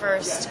my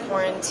first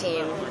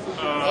quarantine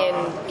in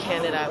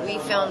Canada. We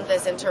filmed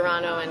this in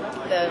Toronto, and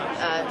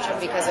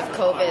because of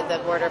COVID, the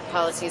border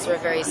policies were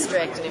very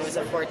strict, and it was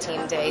a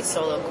 14-day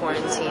solo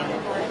quarantine.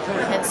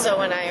 And so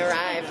when I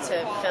arrived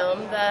to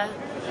film the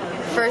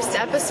first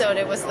episode,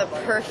 it was the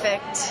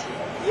perfect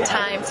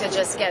time to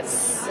just get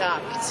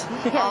sucked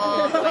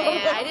all the way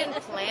in. I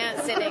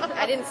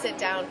didn't sit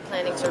down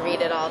planning to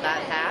read it all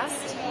that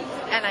fast,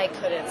 and I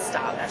couldn't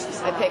stop.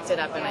 I picked it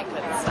up and I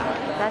couldn't stop.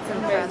 That's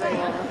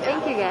incredible.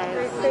 Thank you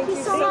guys. Thank you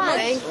so much.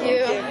 Thank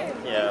you.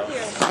 Yeah.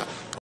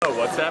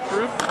 WhatsApp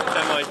group,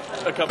 and like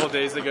a couple of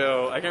days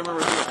ago, I can't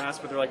remember who asked,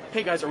 but they're like,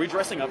 "Hey guys, are we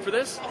dressing up for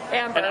this?"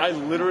 Amber. And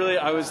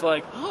I was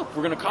like, "Oh,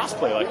 we're gonna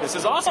cosplay. Like, this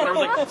is awesome." And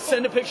I was like,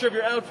 "Send a picture of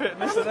your outfit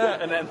and this and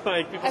that," and then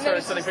like people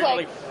started sending pictures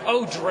like,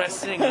 "Oh,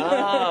 dressing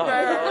up."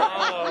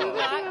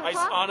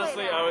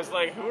 I was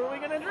like, "Who are we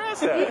gonna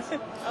dress as?"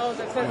 Oh,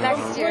 that's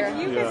next year.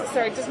 You guys,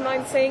 sorry, just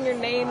mind saying your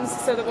names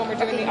so that when we're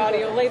doing the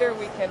audio later,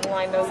 we can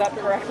line those up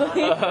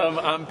correctly.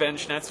 I'm Ben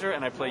Schnetzer,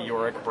 and I play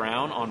Yorick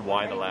Brown on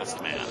Why the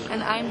Last Man.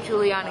 And I'm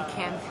Juliana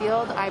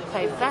Canfield. I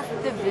play Beth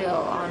DeVille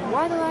on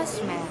Why the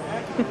Last Man.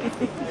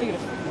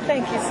 Beautiful.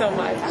 Thank you so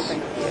much.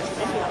 Thank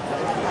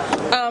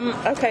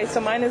you. Okay, so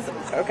mine is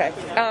okay.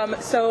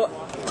 So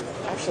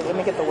actually, let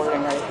me get the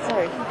wording right.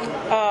 Sorry.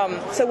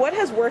 So what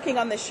has working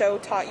on the show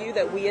taught you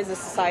that we as a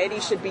society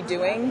should be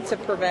doing to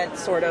prevent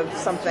sort of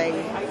something?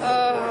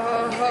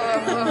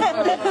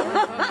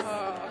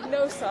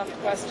 No soft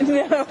question.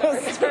 No,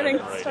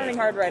 starting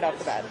hard right off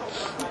the bat.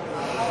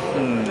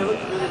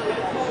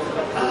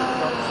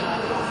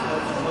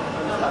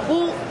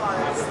 Well,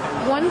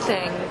 one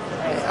thing,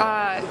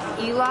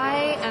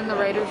 Eli and the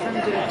writers' room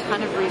did a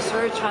ton of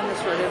research on the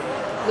sort of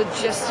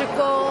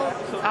logistical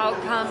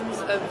outcomes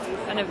of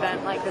an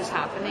event like this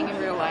happening in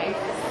real life.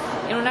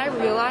 And when I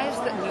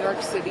realized that New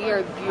York City,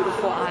 our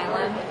beautiful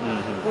island,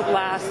 would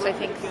last, I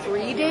think,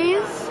 3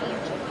 days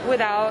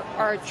without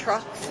our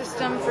truck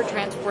system for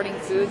transporting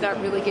food, that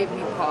really gave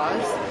me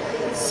pause.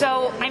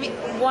 So, I mean,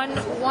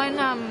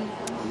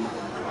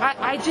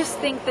 I just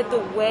think that the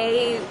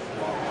way,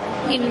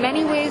 in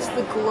many ways,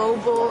 the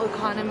global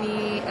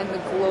economy and the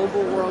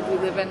global world we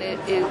live in, it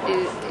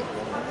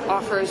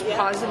offers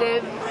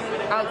positive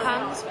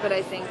outcomes, but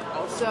I think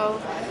also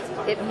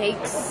it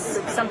makes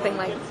something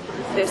like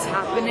this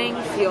happening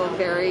feel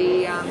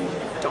very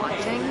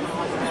daunting.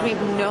 We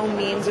have no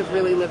means of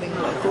really living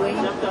locally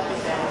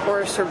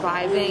or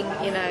surviving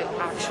in an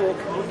actual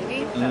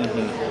community.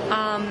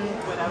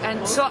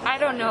 And so I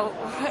don't know,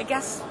 I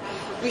guess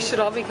we should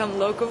all become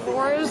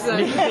locavores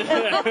and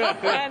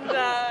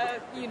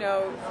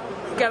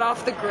get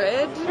off the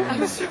grid.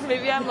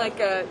 Maybe I'm like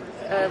a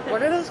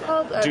what are those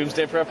called?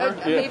 Doomsday prepper?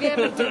 Maybe I'm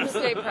a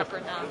doomsday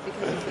prepper now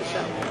because of the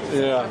show.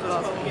 Yeah.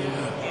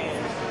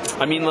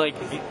 I mean, like,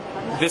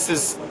 this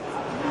is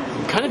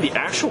kind of the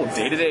actual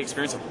day-to-day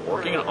experience of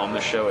working on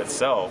the show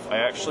itself. I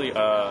actually,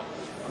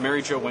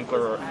 Mary Jo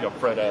Winkler,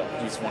 Freda,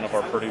 who's one of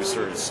our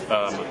producers,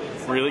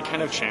 really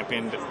kind of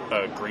championed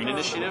a green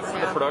initiative for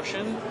the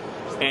production.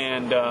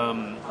 And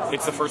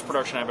it's the first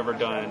production I've ever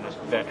done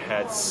that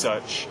had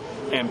such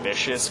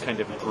ambitious kind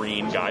of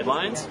green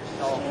guidelines.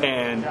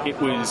 And it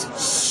was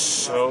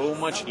so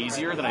much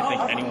easier than I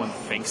think anyone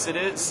thinks it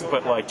is.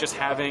 But like just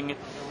having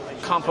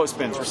compost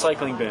bins,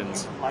 recycling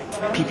bins,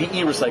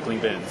 PPE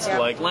recycling bins,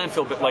 like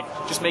landfill, but like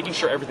just making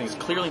sure everything's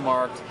clearly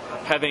marked,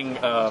 having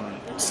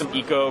some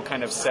eco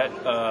kind of set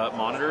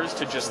monitors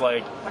to just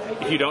like,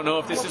 if you don't know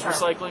if this is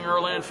recycling or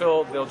a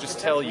landfill, they'll just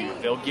tell you.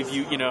 They'll give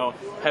you,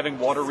 having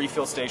water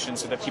refill stations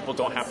so that people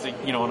don't have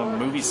to, on a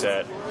movie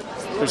set,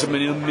 there's a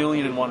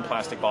million and one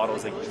plastic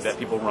bottles that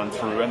people run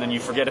through, and then you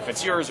forget if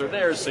it's yours or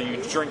theirs, so you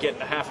drink it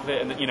half of it,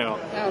 and then,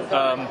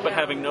 but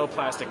having no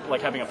plastic,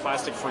 like having a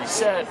plastic-free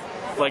set,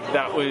 like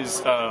that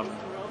was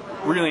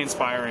really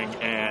inspiring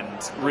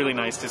and really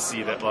nice to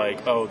see that,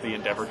 like, the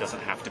endeavor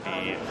doesn't have to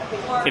be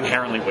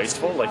inherently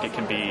wasteful, like it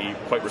can be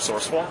quite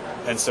resourceful.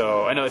 And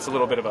so I know it's a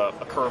little bit of a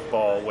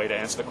curveball way to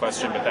answer the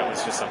question, but that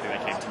was just something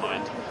that came to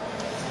mind.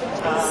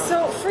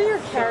 So for your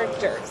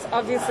characters,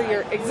 obviously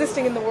you're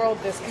existing in the world,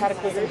 this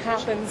cataclysm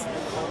happens.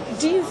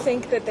 Do you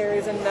think that there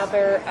is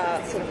another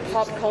sort of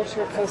pop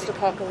culture,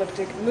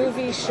 post-apocalyptic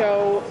movie,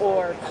 show,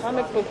 or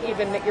comic book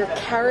even that your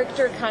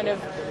character kind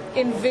of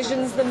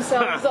envisions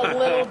themselves a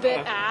little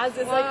bit as?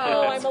 It's like,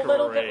 I'm a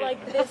little bit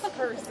like this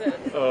person.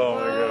 Oh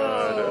my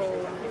god.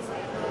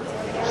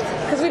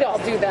 Because we'd all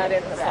do that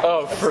in the past.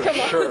 Oh, for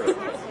sure.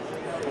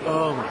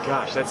 Oh my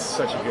gosh, that's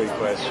such a good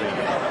question.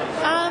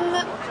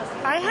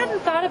 I hadn't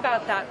thought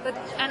about that,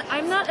 and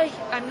I'm not an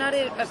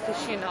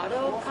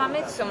aficionado of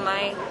comics, so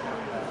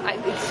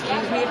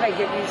excuse me if I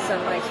give you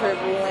some like sort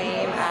of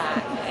lame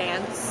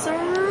answer,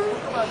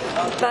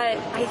 but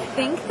I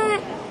think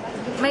that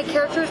my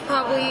character is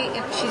probably,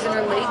 she's in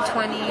her late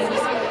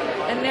 20s,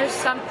 and there's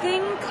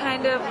something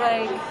kind of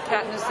like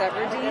Katniss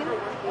Everdeen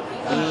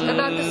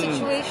about the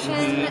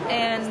situation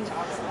and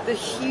the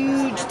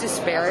huge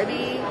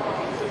disparity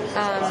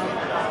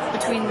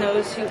between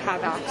those who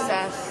have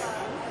access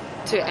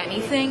to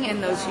anything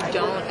and those who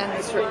don't, and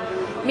this sort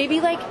of, maybe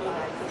like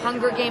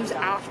Hunger Games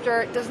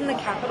after, doesn't the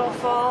Capitol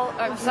fall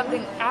or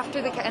something after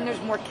and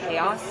there's more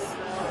chaos.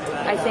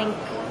 I think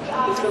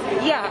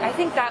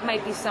that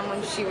might be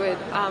someone she would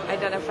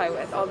identify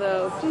with,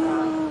 although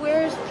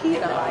where's Peter?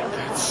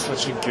 That's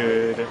such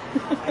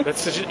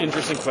an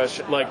interesting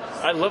question. Like,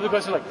 I love the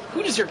question, like,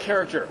 who does your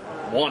character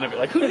want to be?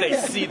 Like, who do they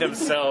see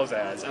themselves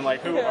as? And like,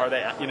 who are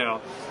they,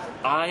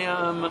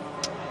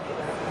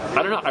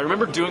 I don't know. I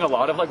remember doing a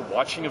lot of like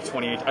watching of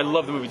 28. I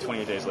love the movie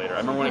 28 Days Later. I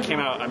remember when it came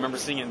out. I remember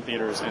seeing it in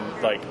theaters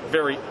and like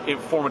very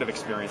informative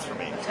experience for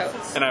me.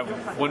 Totes. And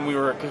when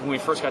we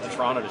first got to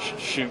Toronto to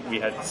shoot,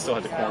 we still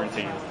had to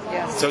quarantine.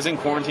 Yes. So I was in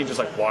quarantine just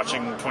like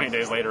watching 28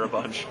 Days Later a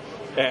bunch.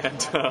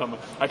 And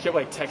I kept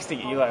like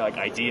texting Eli like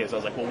ideas. I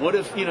was like, well, what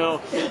if he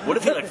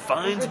like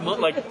finds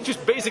like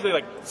just basically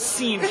like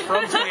scenes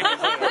from 28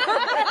 Days Later.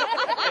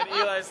 And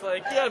Eli's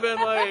like, yeah, man,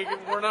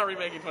 like we're not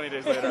remaking 20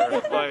 Days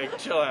Later. Like,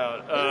 chill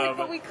out.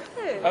 But we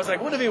could. I was like,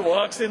 what if he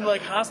walks in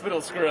like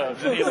hospital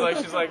scrubs? And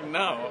she's like,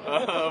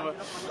 no.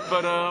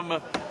 But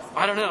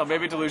I don't know.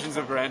 Maybe delusions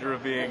of grandeur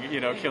of being,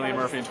 Cillian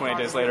Murphy in 28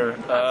 Days Later.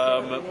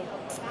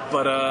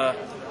 But I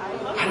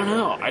don't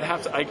know.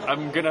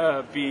 I'm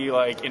gonna be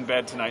like in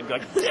bed tonight and be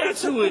like,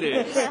 that's who it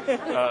is.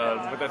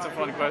 But that's a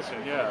fun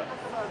question. Yeah.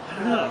 I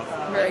don't know.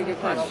 Very good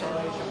question.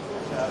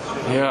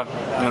 Yeah.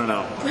 I don't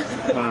know.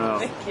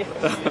 Thank you.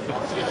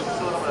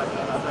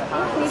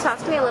 Can you talk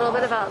to me a little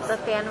bit about the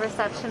fan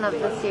reception of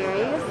the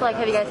series? Like,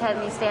 have you guys had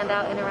any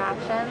standout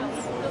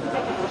interactions?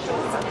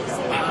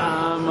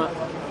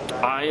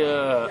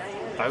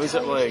 I was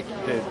at like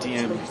the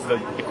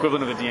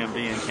equivalent of the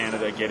DMV in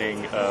Canada,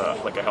 getting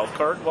like a health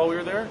card while we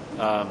were there,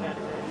 and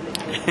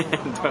you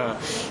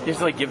have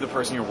to like give the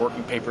person your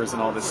working papers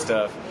and all this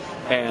stuff.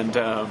 And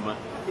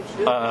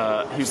he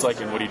was like,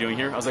 and what are you doing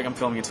here? I was like, I'm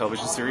filming a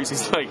television series.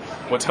 He's like,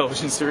 what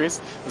television series?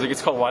 I was like,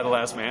 it's called Why the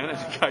Last Man. And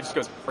the guy just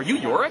goes, are you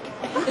Yorick?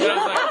 And I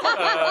was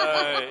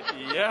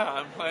like, yeah,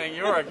 I'm playing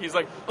Yorick. He's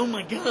like, oh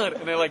my god.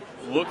 And I like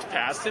looked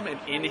past him, and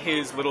in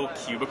his little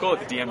cubicle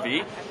at the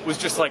DMV was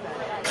just like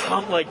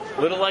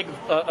little like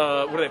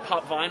what are they,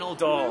 pop vinyl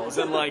dolls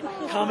and like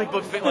comic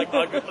book thing, like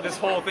this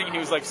whole thing. And he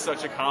was like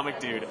such a comic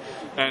dude,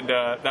 and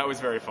that was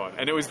very fun.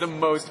 And it was the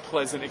most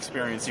pleasant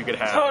experience you could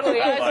have.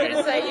 Totally. I was Like,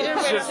 going to say, you didn't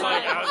wait just in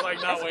like line. I was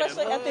like not waiting.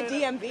 Especially at the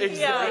DMV.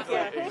 Exactly.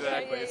 Yeah.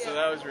 Exactly. So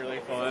that was really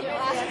fun.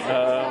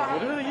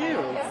 What about you?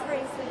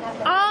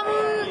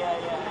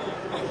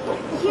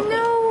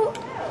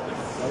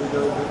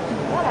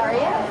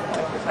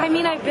 I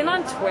mean, I've been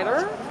on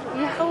Twitter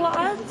a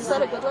lot. Is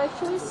that a good life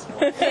choice?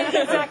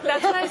 Exactly.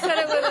 That's why I said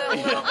it with a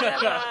little bit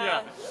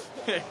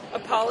of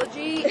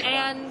apology.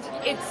 And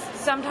it's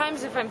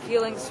sometimes if I'm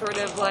feeling sort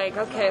of like,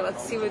 okay,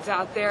 let's see what's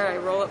out there, I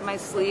roll up my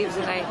sleeves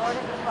and I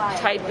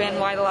type in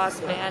Why the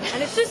Last Man.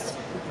 And it's just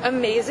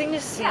amazing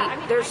to see.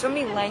 There's so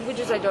many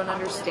languages I don't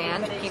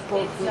understand.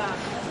 People who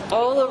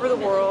all over the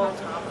world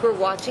who are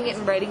watching it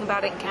and writing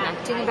about it and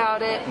connecting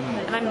about it.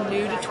 And I'm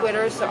new to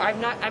Twitter, so I'm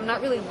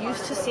not really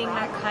used to seeing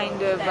that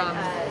kind of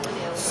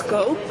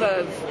scope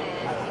of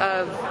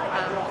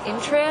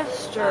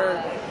interest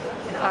or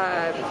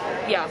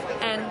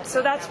and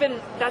so that's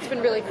been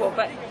really cool.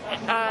 But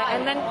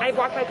and then I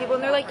walk by people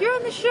and they're like, "You're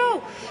on the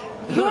show.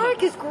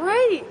 Yorick is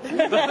great." And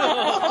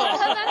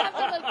that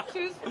happened like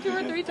two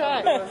or three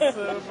times.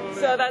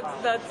 So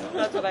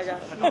that's what I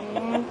got.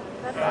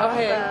 Oh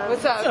hey,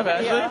 what's up? What's up,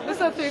 Ashley? Yeah.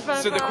 What's up,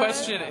 355? So the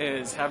question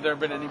is, have there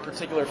been any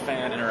particular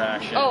fan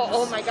interactions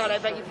Oh my God! I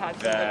bet you've had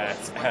some. that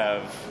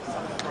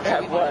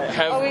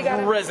have we got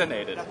it.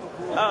 resonated?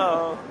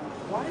 Oh,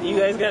 you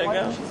guys gotta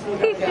go.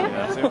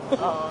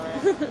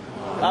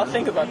 I'll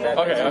think about that.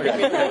 Okay.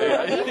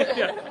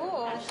 Yeah.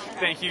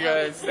 Thank you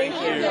guys. Thank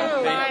you. Bye,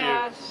 Thank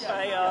Ash.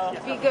 Bye, y'all.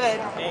 Be good.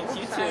 Thanks,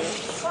 you too.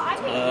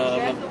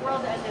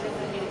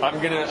 I'm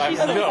gonna. I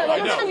know.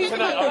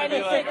 Tonight I'm gonna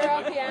be like. Figure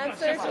out the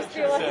answer. Just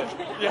be like.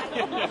 Yeah.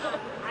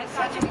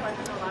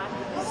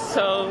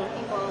 So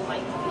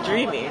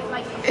dreamy.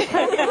 I'm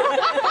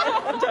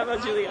talking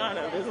about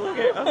Juliana. Just look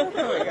at. Oh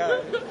my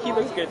god, he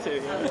looks good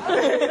too.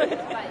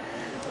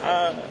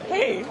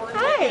 Hey.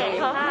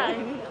 Hi.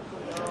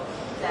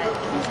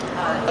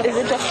 Is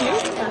it just you?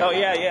 Oh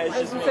yeah, it's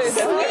just me.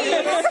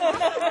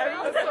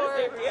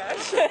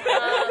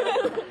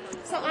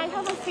 So I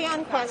have a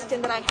fan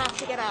question that I have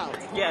to get out.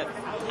 Yeah.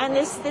 And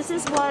this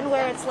is one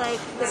where it's like,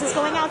 this is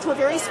going out to a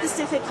very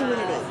specific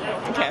community.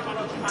 Okay.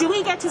 Do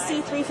we get to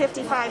see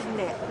 355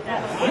 knit?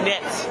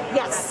 Knit.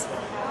 Yes.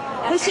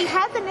 Because she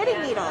had the knitting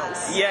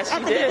needles Yes, at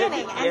she the did.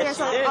 beginning, and Yes,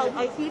 there's she did.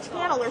 a huge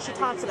panel where she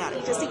talks about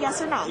it. Just a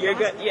yes or no. You're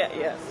good.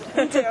 Yeah.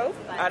 You do?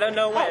 I don't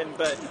know when,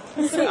 but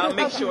I'll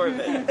make sure of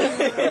it.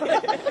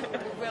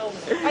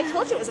 I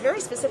told you it was a very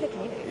specific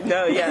community.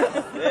 No, yeah.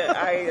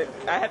 I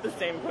had the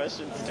same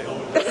questions too.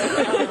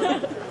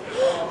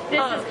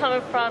 This is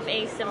coming from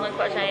a similar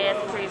question I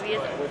asked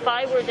previous.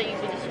 5 words that you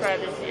could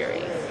describe the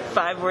series.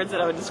 5 words that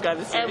I would describe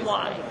the series. And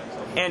why?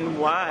 And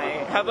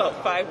why? How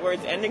about 5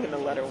 words ending in the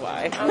letter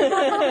Y?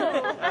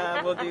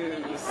 We'll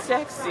do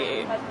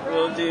sexy.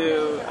 We'll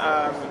do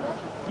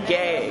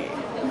gay.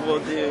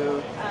 We'll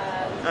do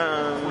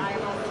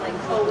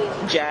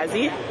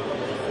jazzy.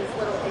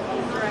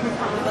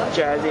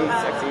 Jazzy,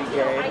 sexy,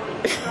 gay.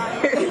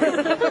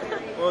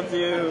 We'll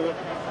do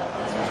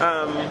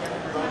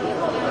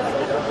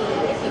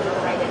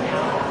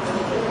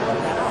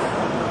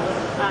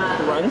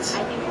grunt.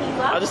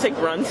 I'll just say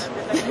grunt.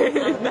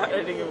 Not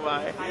ending in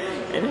Y.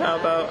 And how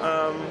about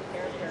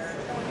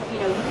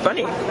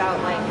Funny.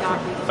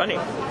 Funny.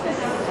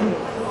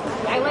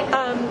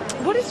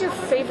 What is your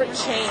favorite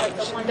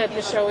change that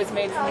the show has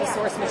made from the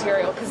source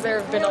material? Because there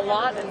have been a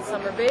lot, and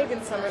some are big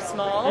and some are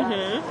small.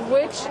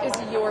 Which is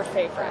your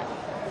favorite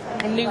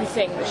new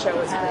thing the show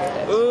has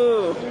created?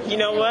 Ooh, you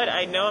know what?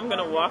 I know I'm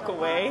going to walk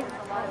away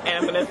and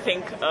I'm going to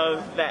think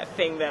of that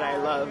thing that I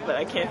love, but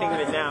I can't think of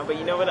it now. But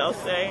you know what I'll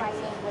say?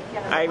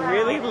 I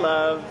really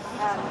love,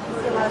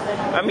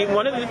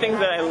 one of the things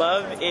that I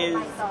love is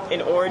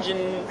an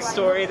origin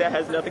story that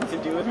has nothing to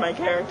do with my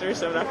character,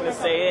 so I'm not going to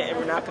say it, and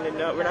we're not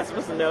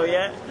supposed to know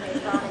yet.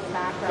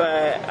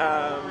 But,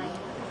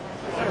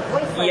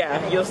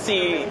 yeah, you'll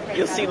see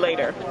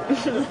later.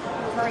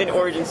 An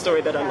origin story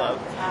that I love.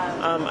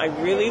 I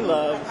really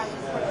love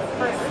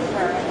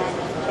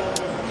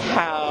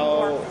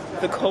how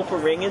the Copa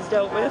Ring is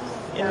dealt with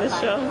in this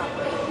show.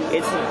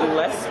 It's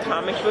less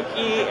comic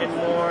booky and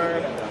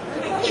more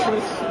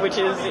truth, which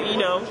is,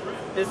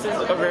 this is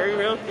a very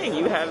real thing.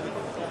 You have,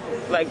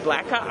 like,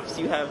 black ops.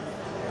 You have,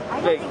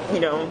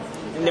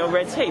 no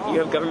red tape. You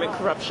have government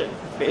corruption,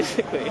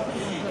 basically.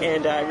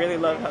 And I really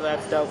love how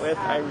that's dealt with.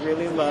 I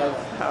really love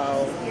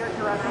how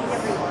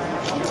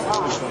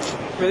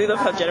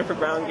Jennifer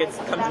Brown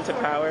comes into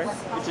power,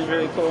 which is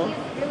really cool.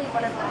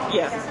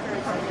 Yeah.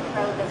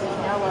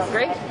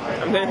 Great.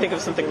 I'm going to think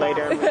of something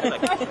later. I'm gonna be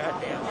like,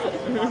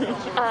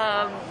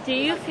 goddamn. Do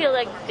you feel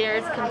like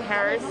there's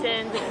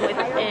comparisons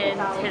within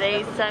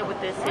today's side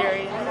with this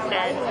series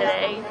and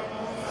today?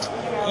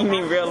 You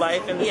mean real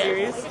life in the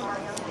series?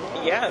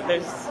 Yeah,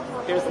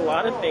 there's a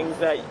lot of things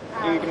that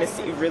you're going to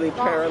see really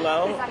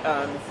parallel,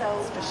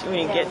 especially when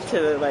you get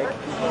to like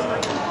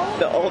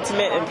the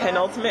ultimate and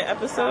penultimate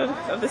episode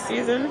of the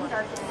season.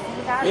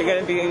 You're going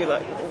to be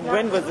like,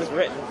 when was this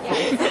written?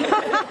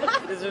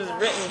 This was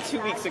written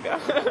 2 weeks ago.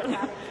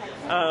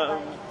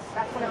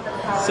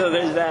 So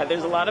there's that.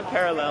 There's a lot of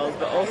parallels,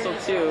 but also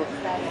too,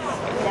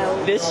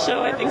 this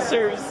show I think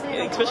serves,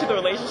 especially the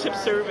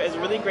relationships, serve as a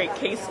really great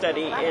case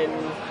study in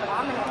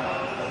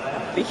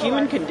the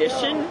human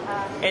condition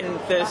and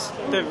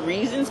the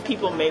reasons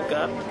people make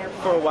up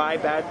for why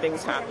bad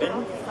things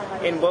happen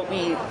and what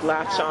we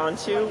latch on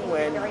to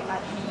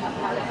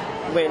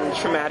when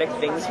traumatic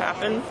things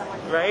happen,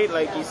 right?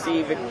 Like you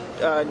see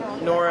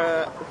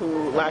Nora,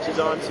 who latches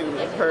on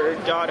to her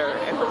daughter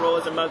and her role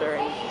as a mother,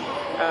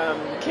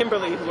 and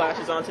Kimberly, who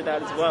latches onto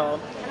that as well,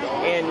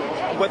 and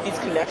what these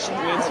connections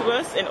mean to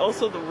us, and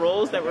also the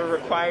roles that we're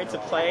required to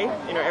play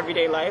in our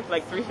everyday life.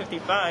 Like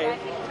 355,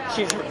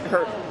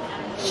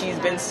 she's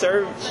been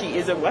served, she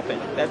is a weapon.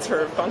 That's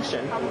her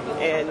function.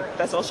 And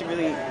that's all she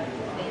really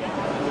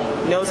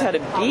knows how to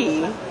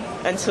be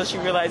until she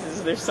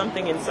realizes there's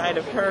something inside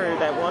of her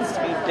that wants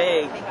to be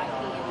big.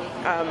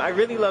 I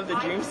really love the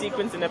dream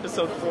sequence in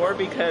episode 4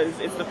 because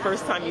it's the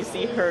first time you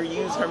see her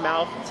use her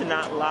mouth to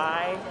not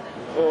lie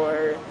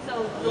or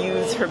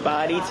use her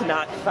body to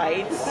not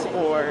fight,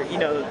 or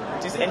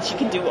and she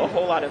can do a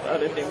whole lot of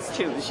other things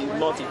too. She's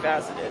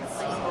multifaceted.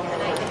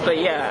 But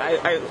yeah,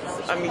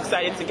 I'm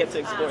excited to get to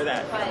explore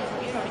that.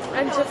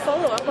 And to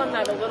follow up on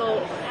that a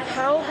little,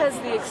 how has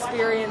the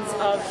experience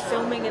of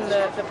filming in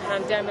the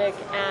pandemic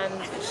and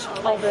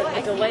all the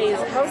delays,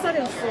 how has that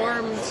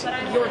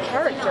informed your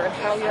character and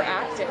how you're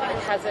acting? Like,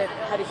 has it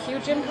had a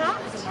huge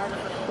impact?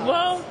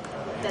 Well,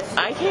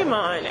 I came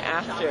on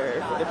after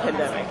the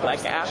pandemic,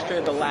 like after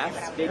the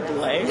last big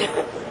delay.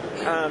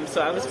 So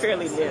I was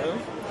fairly new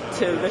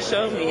to the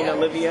show. Me and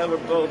Olivia were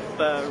both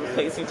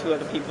replacing 2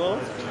 other people.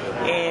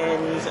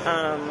 And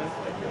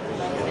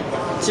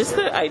just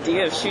the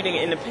idea of shooting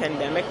in a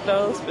pandemic,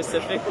 though,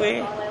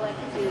 specifically,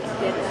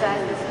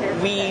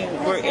 we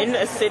were in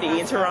a city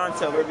in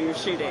Toronto where we were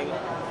shooting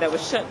that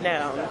was shut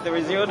down. There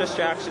were 0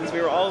 distractions.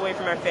 We were all away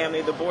from our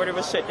family. The border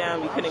was shut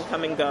down. We couldn't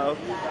come and go.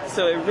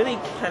 So it really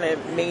kind of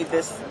made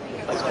this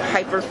like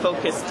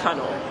hyper-focused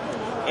tunnel.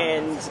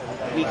 And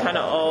we kind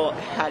of all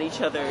had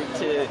each other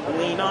to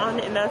lean on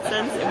in that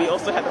sense. And we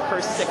also had the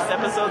first 6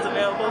 episodes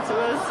available to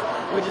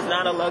us, which is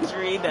not a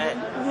luxury that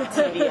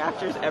TV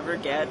actors ever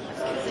get.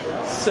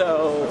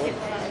 So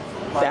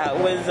that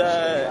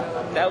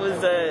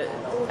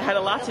had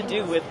a lot to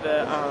do with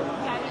the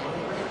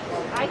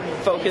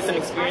focus and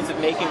experience of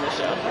making the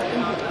show.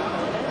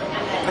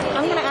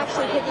 I'm going to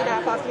actually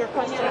piggyback off your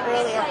question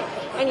earlier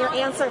and your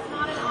answer.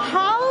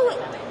 How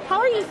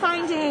are you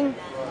finding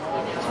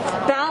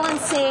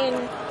balancing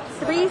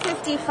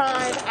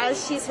 355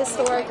 as she's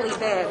historically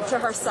been to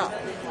herself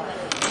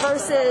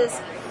versus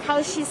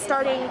how she's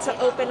starting to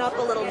open up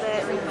a little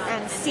bit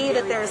and see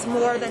that there's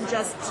more than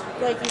just,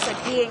 like you said,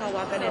 being a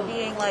weapon and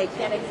being like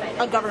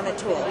a government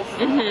tool?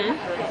 Mm-hmm.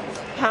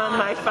 How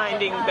am I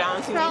finding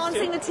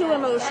balancing the 2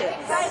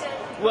 emotions?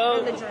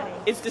 Well,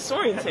 it's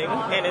disorienting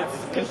and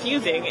it's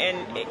confusing,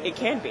 and it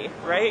can be,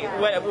 right?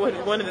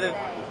 One of the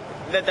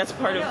that's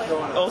part of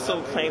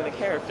also playing the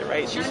character,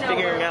 right? She's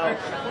figuring out,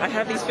 I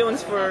have these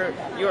feelings for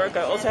York,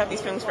 I also have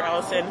these feelings for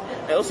Allison,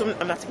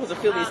 I'm not supposed to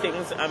feel these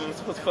things, I'm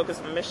supposed to focus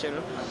on my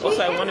mission.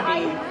 Also, I want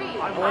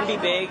to be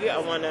big, I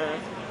want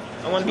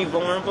to be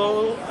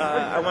vulnerable,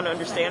 I want to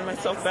understand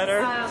myself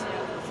better.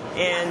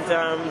 And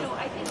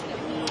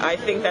I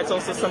think that's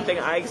also something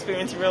I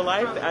experience in real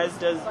life,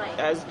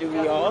 as do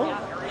we all,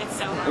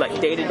 like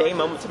day to day,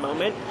 moment to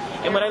moment.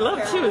 And what I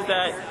love too is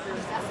that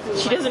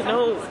she doesn't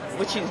know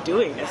what she's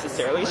doing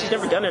necessarily. She's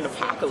never done an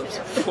apocalypse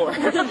before.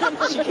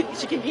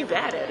 she can be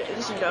bad at it,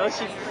 you know.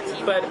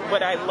 But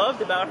what I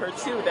loved about her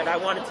too, that I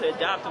wanted to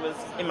adopt was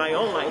in my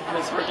own life,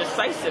 was her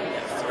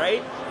decisiveness,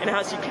 right? And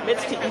how she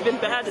commits to even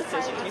bad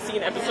decisions. You see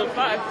in episode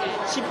 5,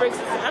 she breaks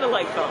the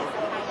satellite phone.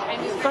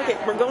 Fuck it,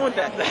 we're going with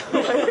that now.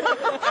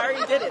 I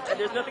already did it, and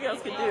there's nothing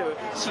else to do.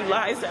 She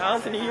lies to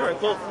Alice in New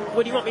York. Well,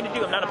 what do you want me to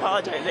do? I'm not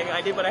apologizing.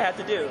 I did what I had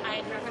to do.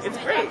 It's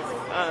great.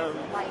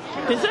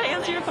 Does that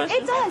answer your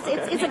question? It does.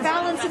 Okay. It's a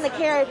balance in the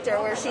character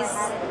where she's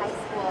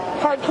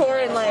hardcore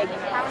and like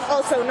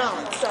also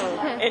not. So.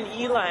 And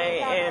Eli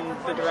and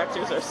the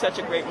directors are such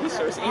a great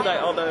resource. Eli,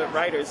 all the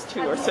writers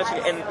too, are such.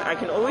 And I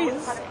can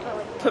always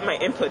put my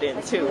input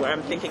in too, where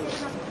I'm thinking,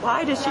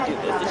 why does she do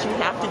this? Does she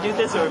have to do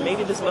this, or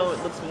maybe this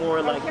moment looks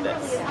more like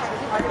this?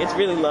 It's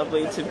really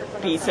lovely to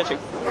be such a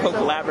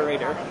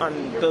co-collaborator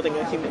on building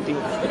a human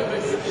being.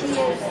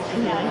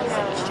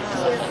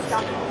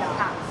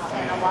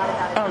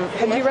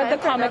 Have you read the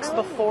comics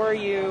before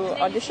you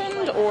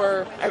auditioned,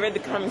 or? I read the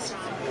comics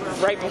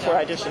right before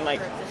I auditioned,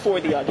 like for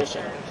the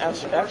audition.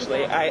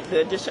 Actually, I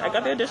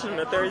got the audition on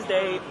a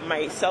Thursday.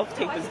 My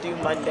self-tape was due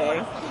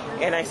Monday,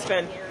 and I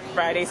spent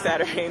Friday,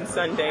 Saturday, and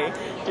Sunday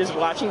just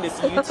watching this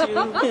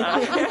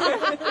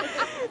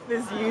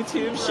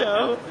YouTube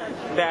show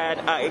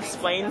that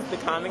explains the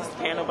comics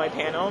panel by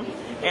panel.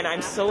 And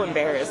I'm so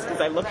embarrassed because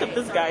I looked up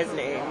this guy's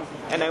name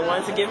and I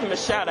wanted to give him a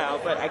shout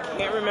out, but I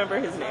can't remember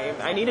his name.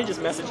 I need to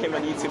just message him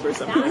on YouTube or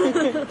something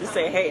to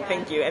say, hey,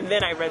 thank you. And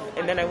then I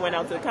went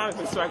out to the comic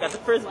book store. I got the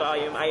first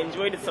volume. I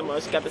enjoyed it so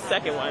much. Got the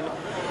second one,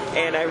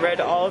 and I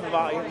read all of the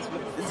volumes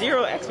with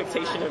zero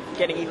expectation of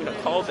getting even a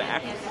call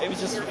back. It was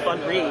just a fun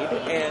read,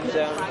 and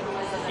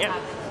yeah.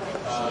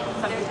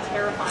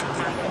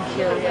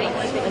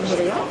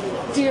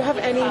 Do you have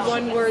any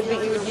one word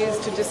that you would use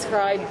to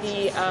describe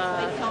the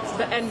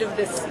end of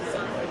this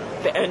season?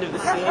 The end of the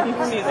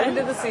season? The end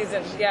of the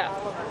season, yeah.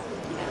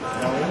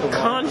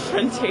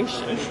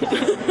 Confrontation.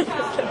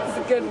 That's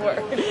a good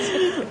word.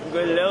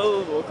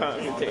 Global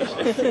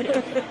confrontation.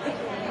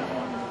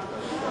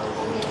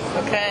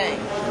 Okay.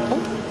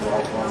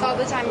 That's all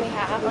the time we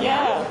have.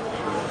 Yeah.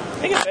 I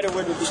think a better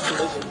word would be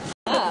collision.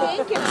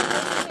 Thank you.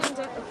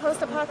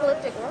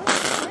 Post-apocalyptic world.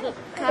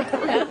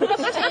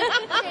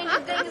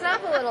 Changing things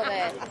up a little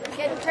bit.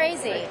 Getting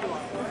crazy.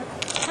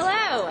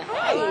 Hello.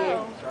 Hi.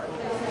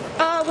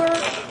 We're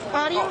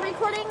audio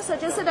recording, so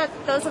just so that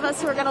those of us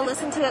who are going to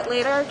listen to it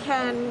later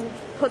can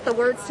put the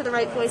words to the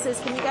right voices,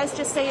 can you guys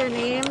just say your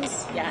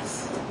names?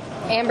 Yes.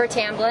 Amber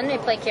Tamblin, I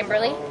play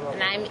Kimberly,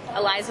 and I'm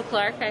Eliza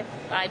Clark.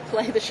 I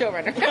play the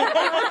showrunner.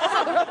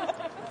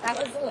 That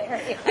was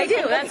hilarious. I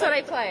do. That's what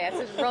I play.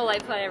 That's a role I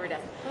play every day.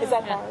 Is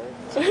that hard?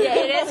 Yeah,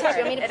 it is hard.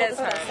 Do you want me to It is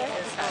pull hard. this It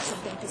is hard.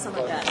 Thank you so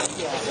much.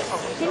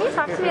 Can you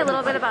talk to me a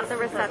little bit about the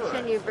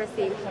reception you've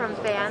received from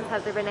fans?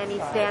 Has there been any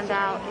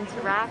standout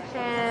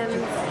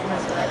interactions?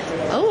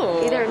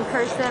 Oh. Either in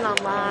person,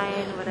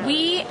 online, whatever.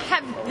 We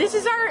have. This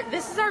is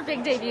our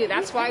big debut.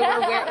 That's why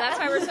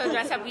we're so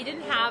dressed up. We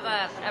didn't have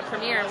a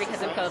premiere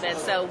because of COVID,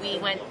 so we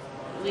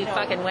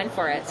fucking went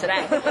for it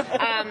today.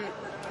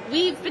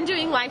 We've been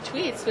doing live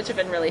tweets, which have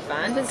been really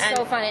fun. It's been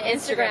so fun. And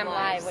Instagram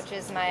Live, which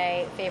is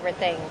my favorite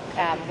thing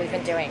we've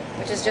been doing,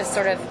 which is just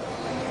sort of,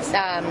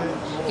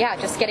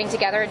 just getting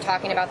together and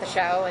talking about the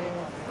show and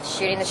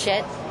shooting the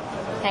shit,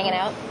 hanging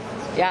out.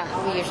 Yeah,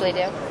 we usually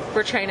do.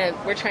 We're trying to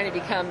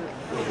become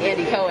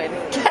Andy Cohen.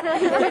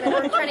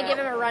 We're trying to give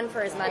him a run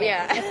for his money.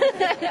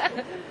 Yeah.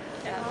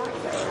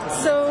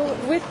 So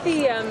with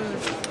the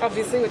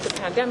obviously with the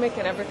pandemic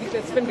and everything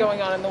that's been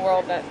going on in the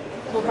world, that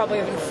will probably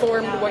have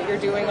informed what you're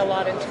doing a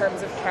lot in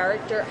terms of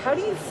character. How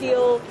do you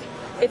feel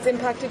it's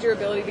impacted your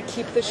ability to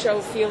keep the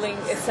show feeling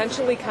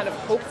essentially kind of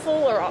hopeful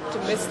or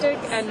optimistic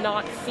and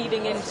not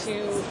feeding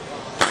into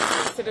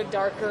sort of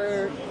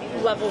darker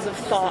levels of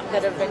thought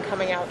that have been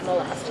coming out in the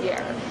last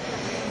year?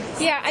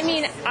 Yeah, I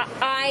mean,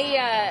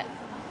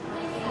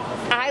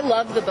 I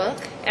love the book,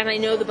 and I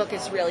know the book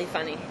is really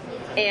funny.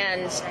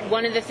 And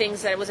one of the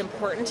things that was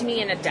important to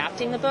me in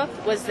adapting the book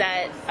was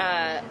that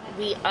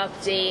we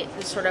update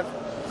the sort of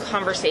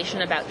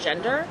conversation about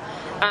gender.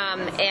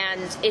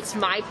 And it's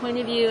my point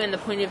of view and the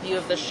point of view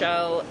of the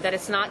show that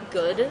it's not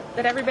good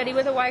that everybody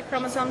with a Y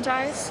chromosome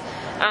dies.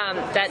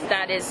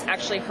 That is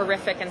actually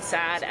horrific and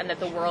sad, and that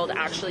the world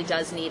actually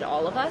does need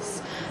all of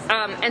us.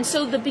 And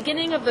so the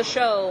beginning of the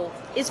show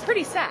is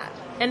pretty sad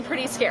and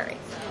pretty scary.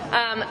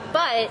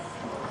 But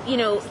you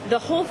know, the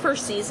whole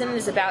first season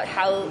is about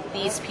how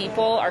these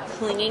people are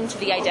clinging to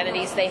the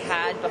identities they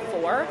had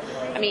before.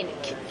 I mean,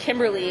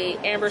 Kimberly,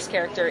 Amber's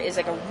character, is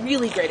like a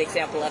really great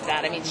example of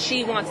that. I mean,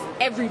 she wants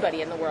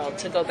everybody in the world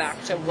to go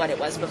back to what it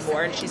was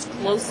before, and she's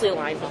closely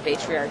aligned with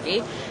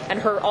patriarchy, and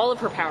all of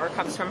her power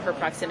comes from her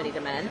proximity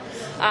to men.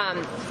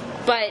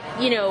 But,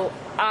 you know,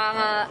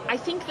 I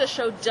think the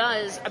show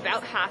does,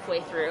 about halfway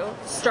through,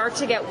 start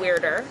to get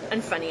weirder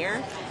and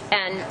funnier.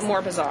 and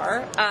more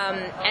bizarre.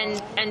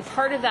 And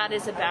part of that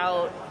is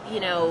about,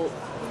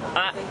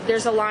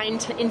 there's a line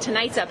in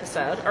tonight's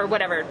episode, or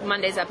whatever,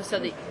 Monday's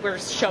episode that we're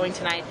showing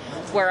tonight,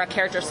 where a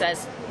character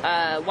says,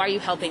 why are you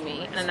helping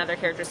me? And another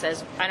character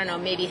says, I don't know,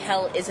 maybe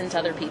hell isn't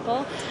other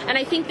people. And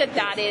I think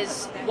that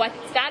is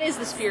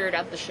the spirit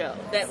of the show.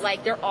 That,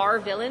 like, there are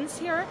villains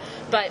here,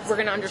 but we're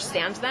going to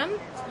understand them.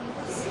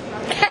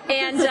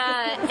 And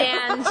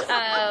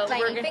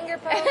Tiny finger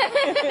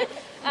poke.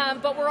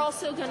 But we're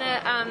also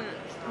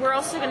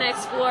gonna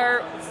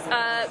explore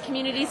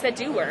communities that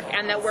do work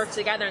and that work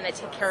together and that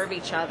take care of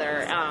each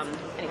other.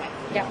 Anyway,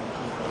 yeah.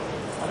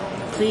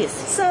 Please.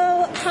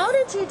 So, how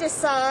did you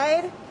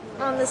decide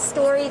on the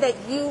story that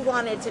you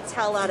wanted to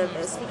tell out of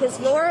this? Because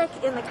Yorick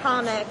in the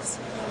comics,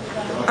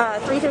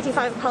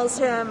 355 calls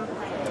him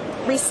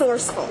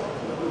resourceful,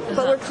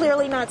 but we're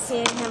clearly not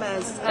seeing him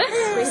as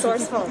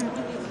resourceful.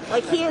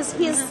 Like, he is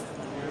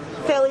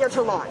failure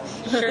to launch.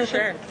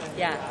 Sure.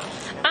 Yeah.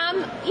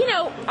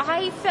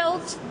 I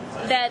felt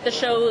that the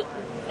show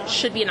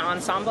should be an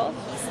ensemble.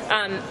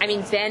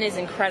 Ben is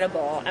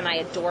incredible, and I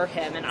adore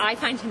him, and I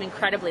find him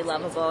incredibly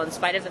lovable in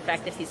spite of the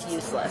fact that he's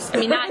useless. I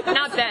mean, not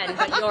Ben,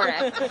 but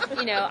Yorick.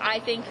 I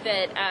think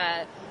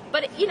that,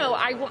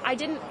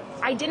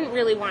 I didn't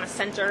really want to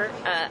center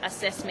a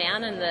cis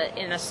man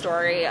in a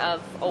story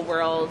of a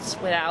world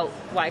without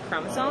Y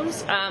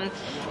chromosomes,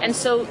 and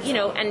so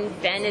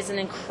and Ben is an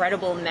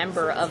incredible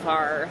member of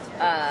our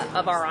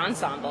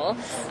ensemble.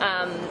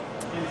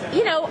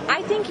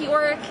 I think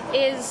Yorick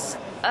is,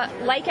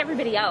 like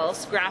everybody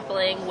else,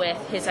 grappling with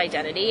his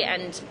identity,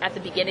 and at the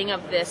beginning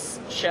of this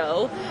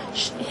show,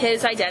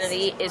 his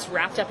identity is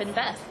wrapped up in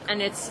Beth,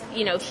 and it's,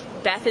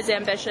 Beth is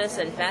ambitious,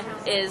 and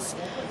Beth is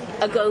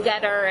a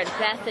go-getter, and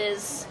Beth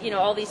is,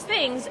 all these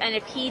things, and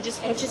if he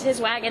just hitches his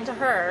wagon to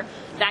her,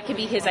 that could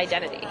be his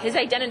identity. His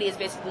identity is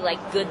basically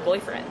like good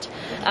boyfriend.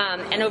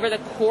 And over the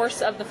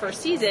course of the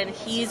first season,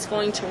 he's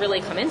going to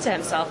really come into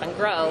himself and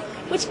grow,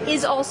 which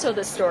is also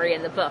the story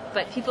in the book,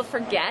 but people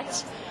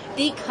forget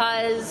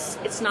because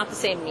it's not the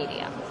same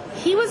medium.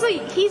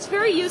 He's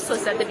very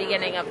useless at the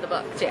beginning of the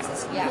book, too.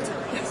 Yeah,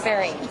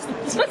 very.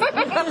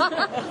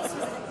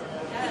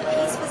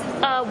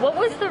 What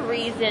was the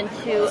reason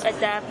to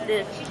adapt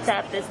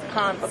this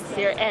comic book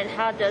series, and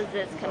how does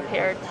this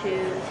compare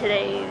to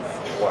today's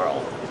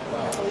world?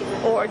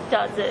 Or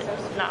does it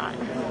not?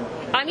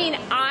 I mean,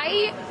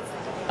 I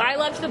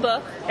loved the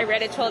book. I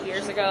read it 12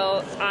 years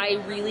ago.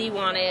 I really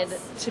wanted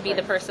to be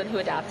the person who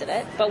adapted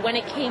it. But when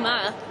it came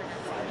up,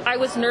 I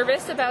was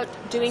nervous about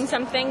doing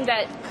something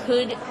that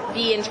could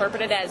be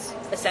interpreted as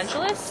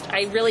essentialist.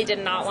 I really did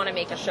not want to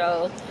make a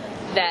show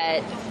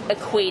that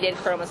equated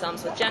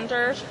chromosomes with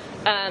gender.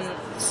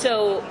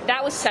 So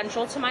that was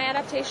central to my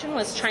adaptation,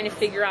 was trying to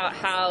figure out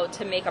how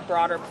to make a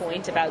broader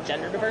point about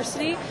gender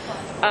diversity.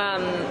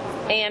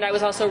 And I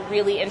was also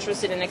really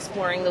interested in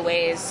exploring the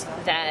ways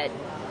that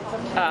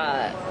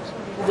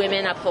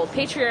women uphold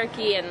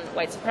patriarchy and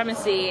white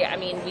supremacy. I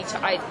mean,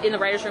 in the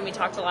writer's room, we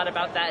talked a lot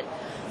about that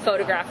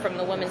photograph from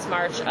the Women's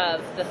March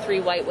of the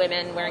 3 white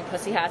women wearing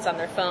pussy hats on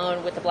their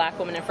phone with the black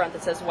woman in front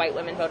that says white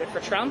women voted for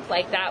Trump.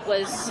 Like, that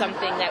was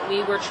something that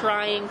we were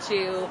trying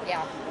to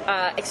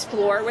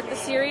explore with the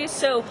series.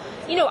 So,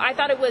 I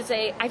thought it was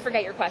I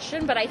forget your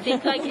question, but I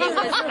think I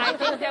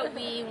think that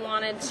we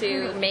wanted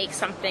to make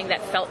something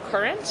that felt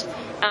current,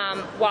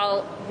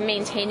 while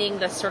maintaining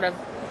the sort of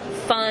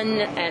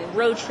fun and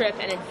road trip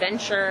and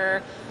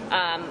adventure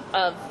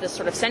of the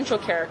sort of central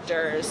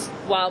characters,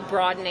 while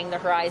broadening the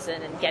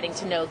horizon and getting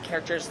to know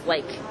characters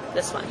like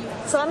this one.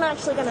 So I'm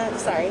actually going to,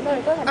 sorry,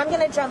 no, go ahead. I'm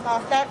going to jump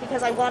off that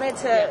because I wanted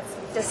to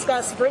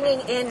discuss bringing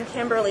in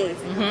Kimberly,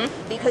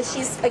 because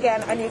she's,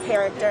 again, a new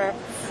character,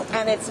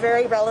 and it's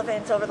very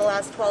relevant over the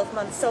last 12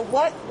 months. So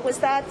was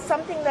that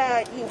something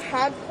that you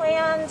had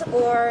planned,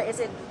 or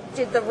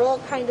did the role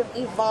kind of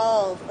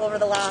evolve over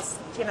the last,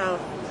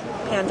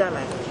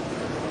 pandemic?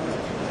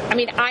 I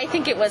mean, I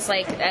think it was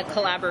like a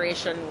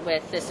collaboration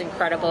with this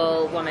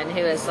incredible woman who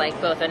is like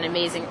both an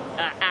amazing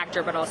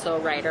actor, but also a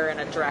writer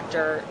and a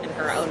director in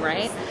her own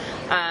right.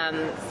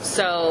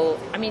 So,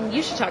 I mean,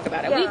 you should talk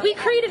about it. Yeah. We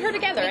created her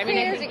together. We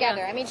created her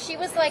together. I mean, she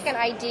was like an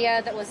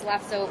idea that was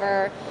left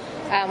over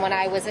when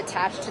I was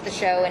attached to the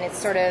show, and it's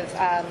sort of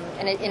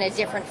in a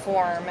different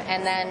form.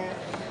 And then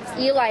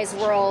Eli's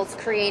World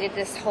created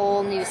this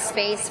whole new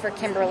space for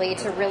Kimberly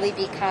to really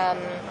become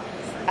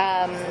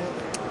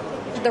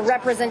the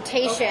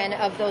representation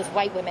of those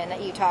white women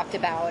that you talked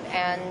about,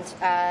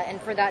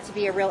 and for that to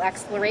be a real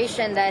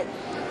exploration that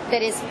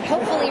is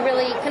hopefully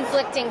really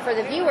conflicting for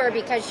the viewer,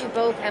 because you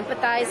both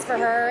empathize for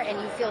her and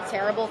you feel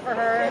terrible for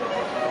her,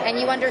 and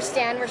you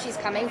understand where she's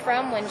coming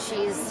from when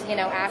she's,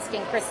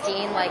 asking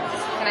Christine, like,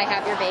 can I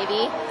have your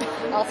baby?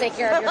 I'll take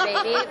care of your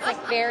baby. It's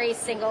like very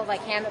single,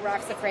 like hand that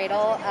rocks the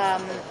cradle,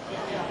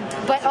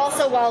 but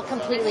also while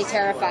completely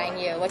terrifying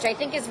you, which I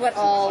think is what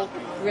all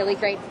really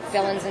great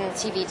villains in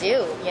TV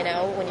do,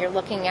 when you're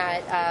looking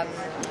at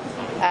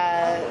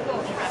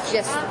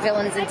just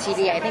villains in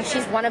TV. I think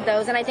she's one of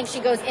those, and I think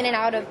she goes in and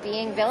out of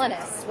being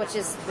villainous, which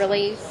is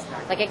really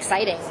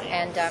exciting,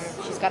 and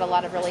she's got a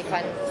lot of really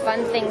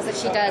fun things that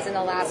she does in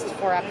the last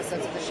 4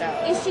 episodes of the show.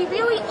 Is she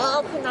really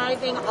all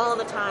conniving all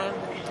the time?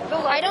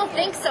 I don't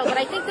think so, but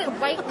I think that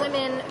white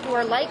women who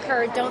are like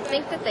her don't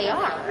think that they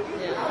are.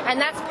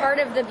 And that's part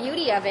of the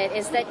beauty of it,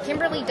 is that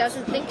Kimberly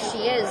doesn't think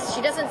she is.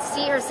 She doesn't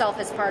see herself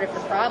as part of the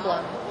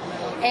problem.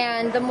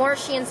 And the more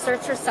she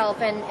inserts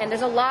herself, and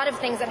there's a lot of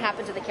things that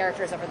happen to the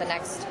characters over the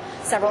next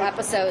several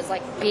episodes,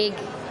 like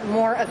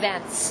more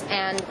events,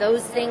 and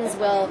those things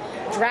will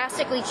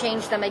drastically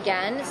change them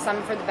again,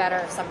 some for the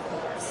better, some for the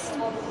worse.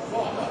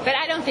 But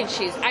I don't think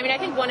I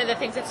think one of the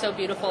things that's so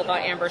beautiful about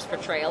Amber's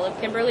portrayal of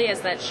Kimberly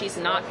is that she's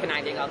not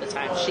conniving all the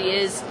time. She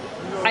is,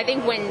 I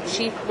think when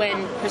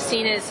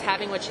Christina's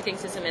having what she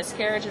thinks is a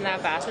miscarriage in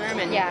that bathroom,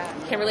 and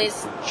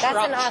Kimberly's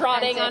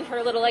trotting on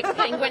her little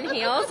penguin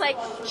heels,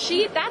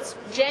 that's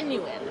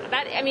genuine.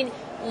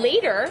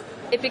 Later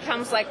it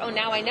becomes like, oh,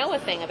 now I know a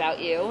thing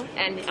about you,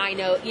 and I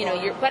know,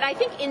 you're. But I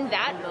think in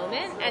that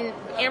moment, and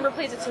Amber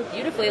plays it so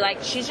beautifully,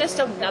 she's just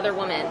another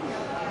woman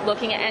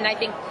looking at, and I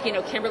think,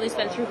 Kimberly's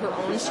been through her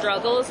own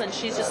struggles, and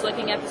she's just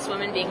looking at this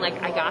woman being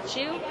like, I got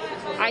you.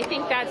 I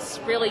think that's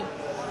really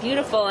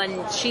beautiful,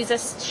 and she's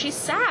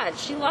sad.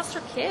 She lost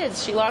her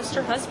kids, she lost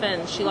her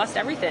husband, she lost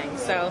everything.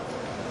 So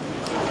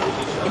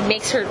it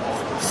makes her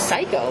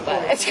psycho,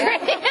 but it's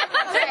great.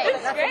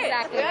 That's great.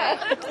 Exactly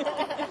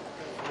right.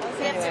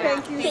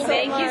 Thank you so much.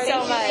 Thank you so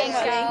much. Thank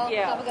you. Thank you.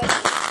 Have a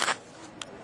good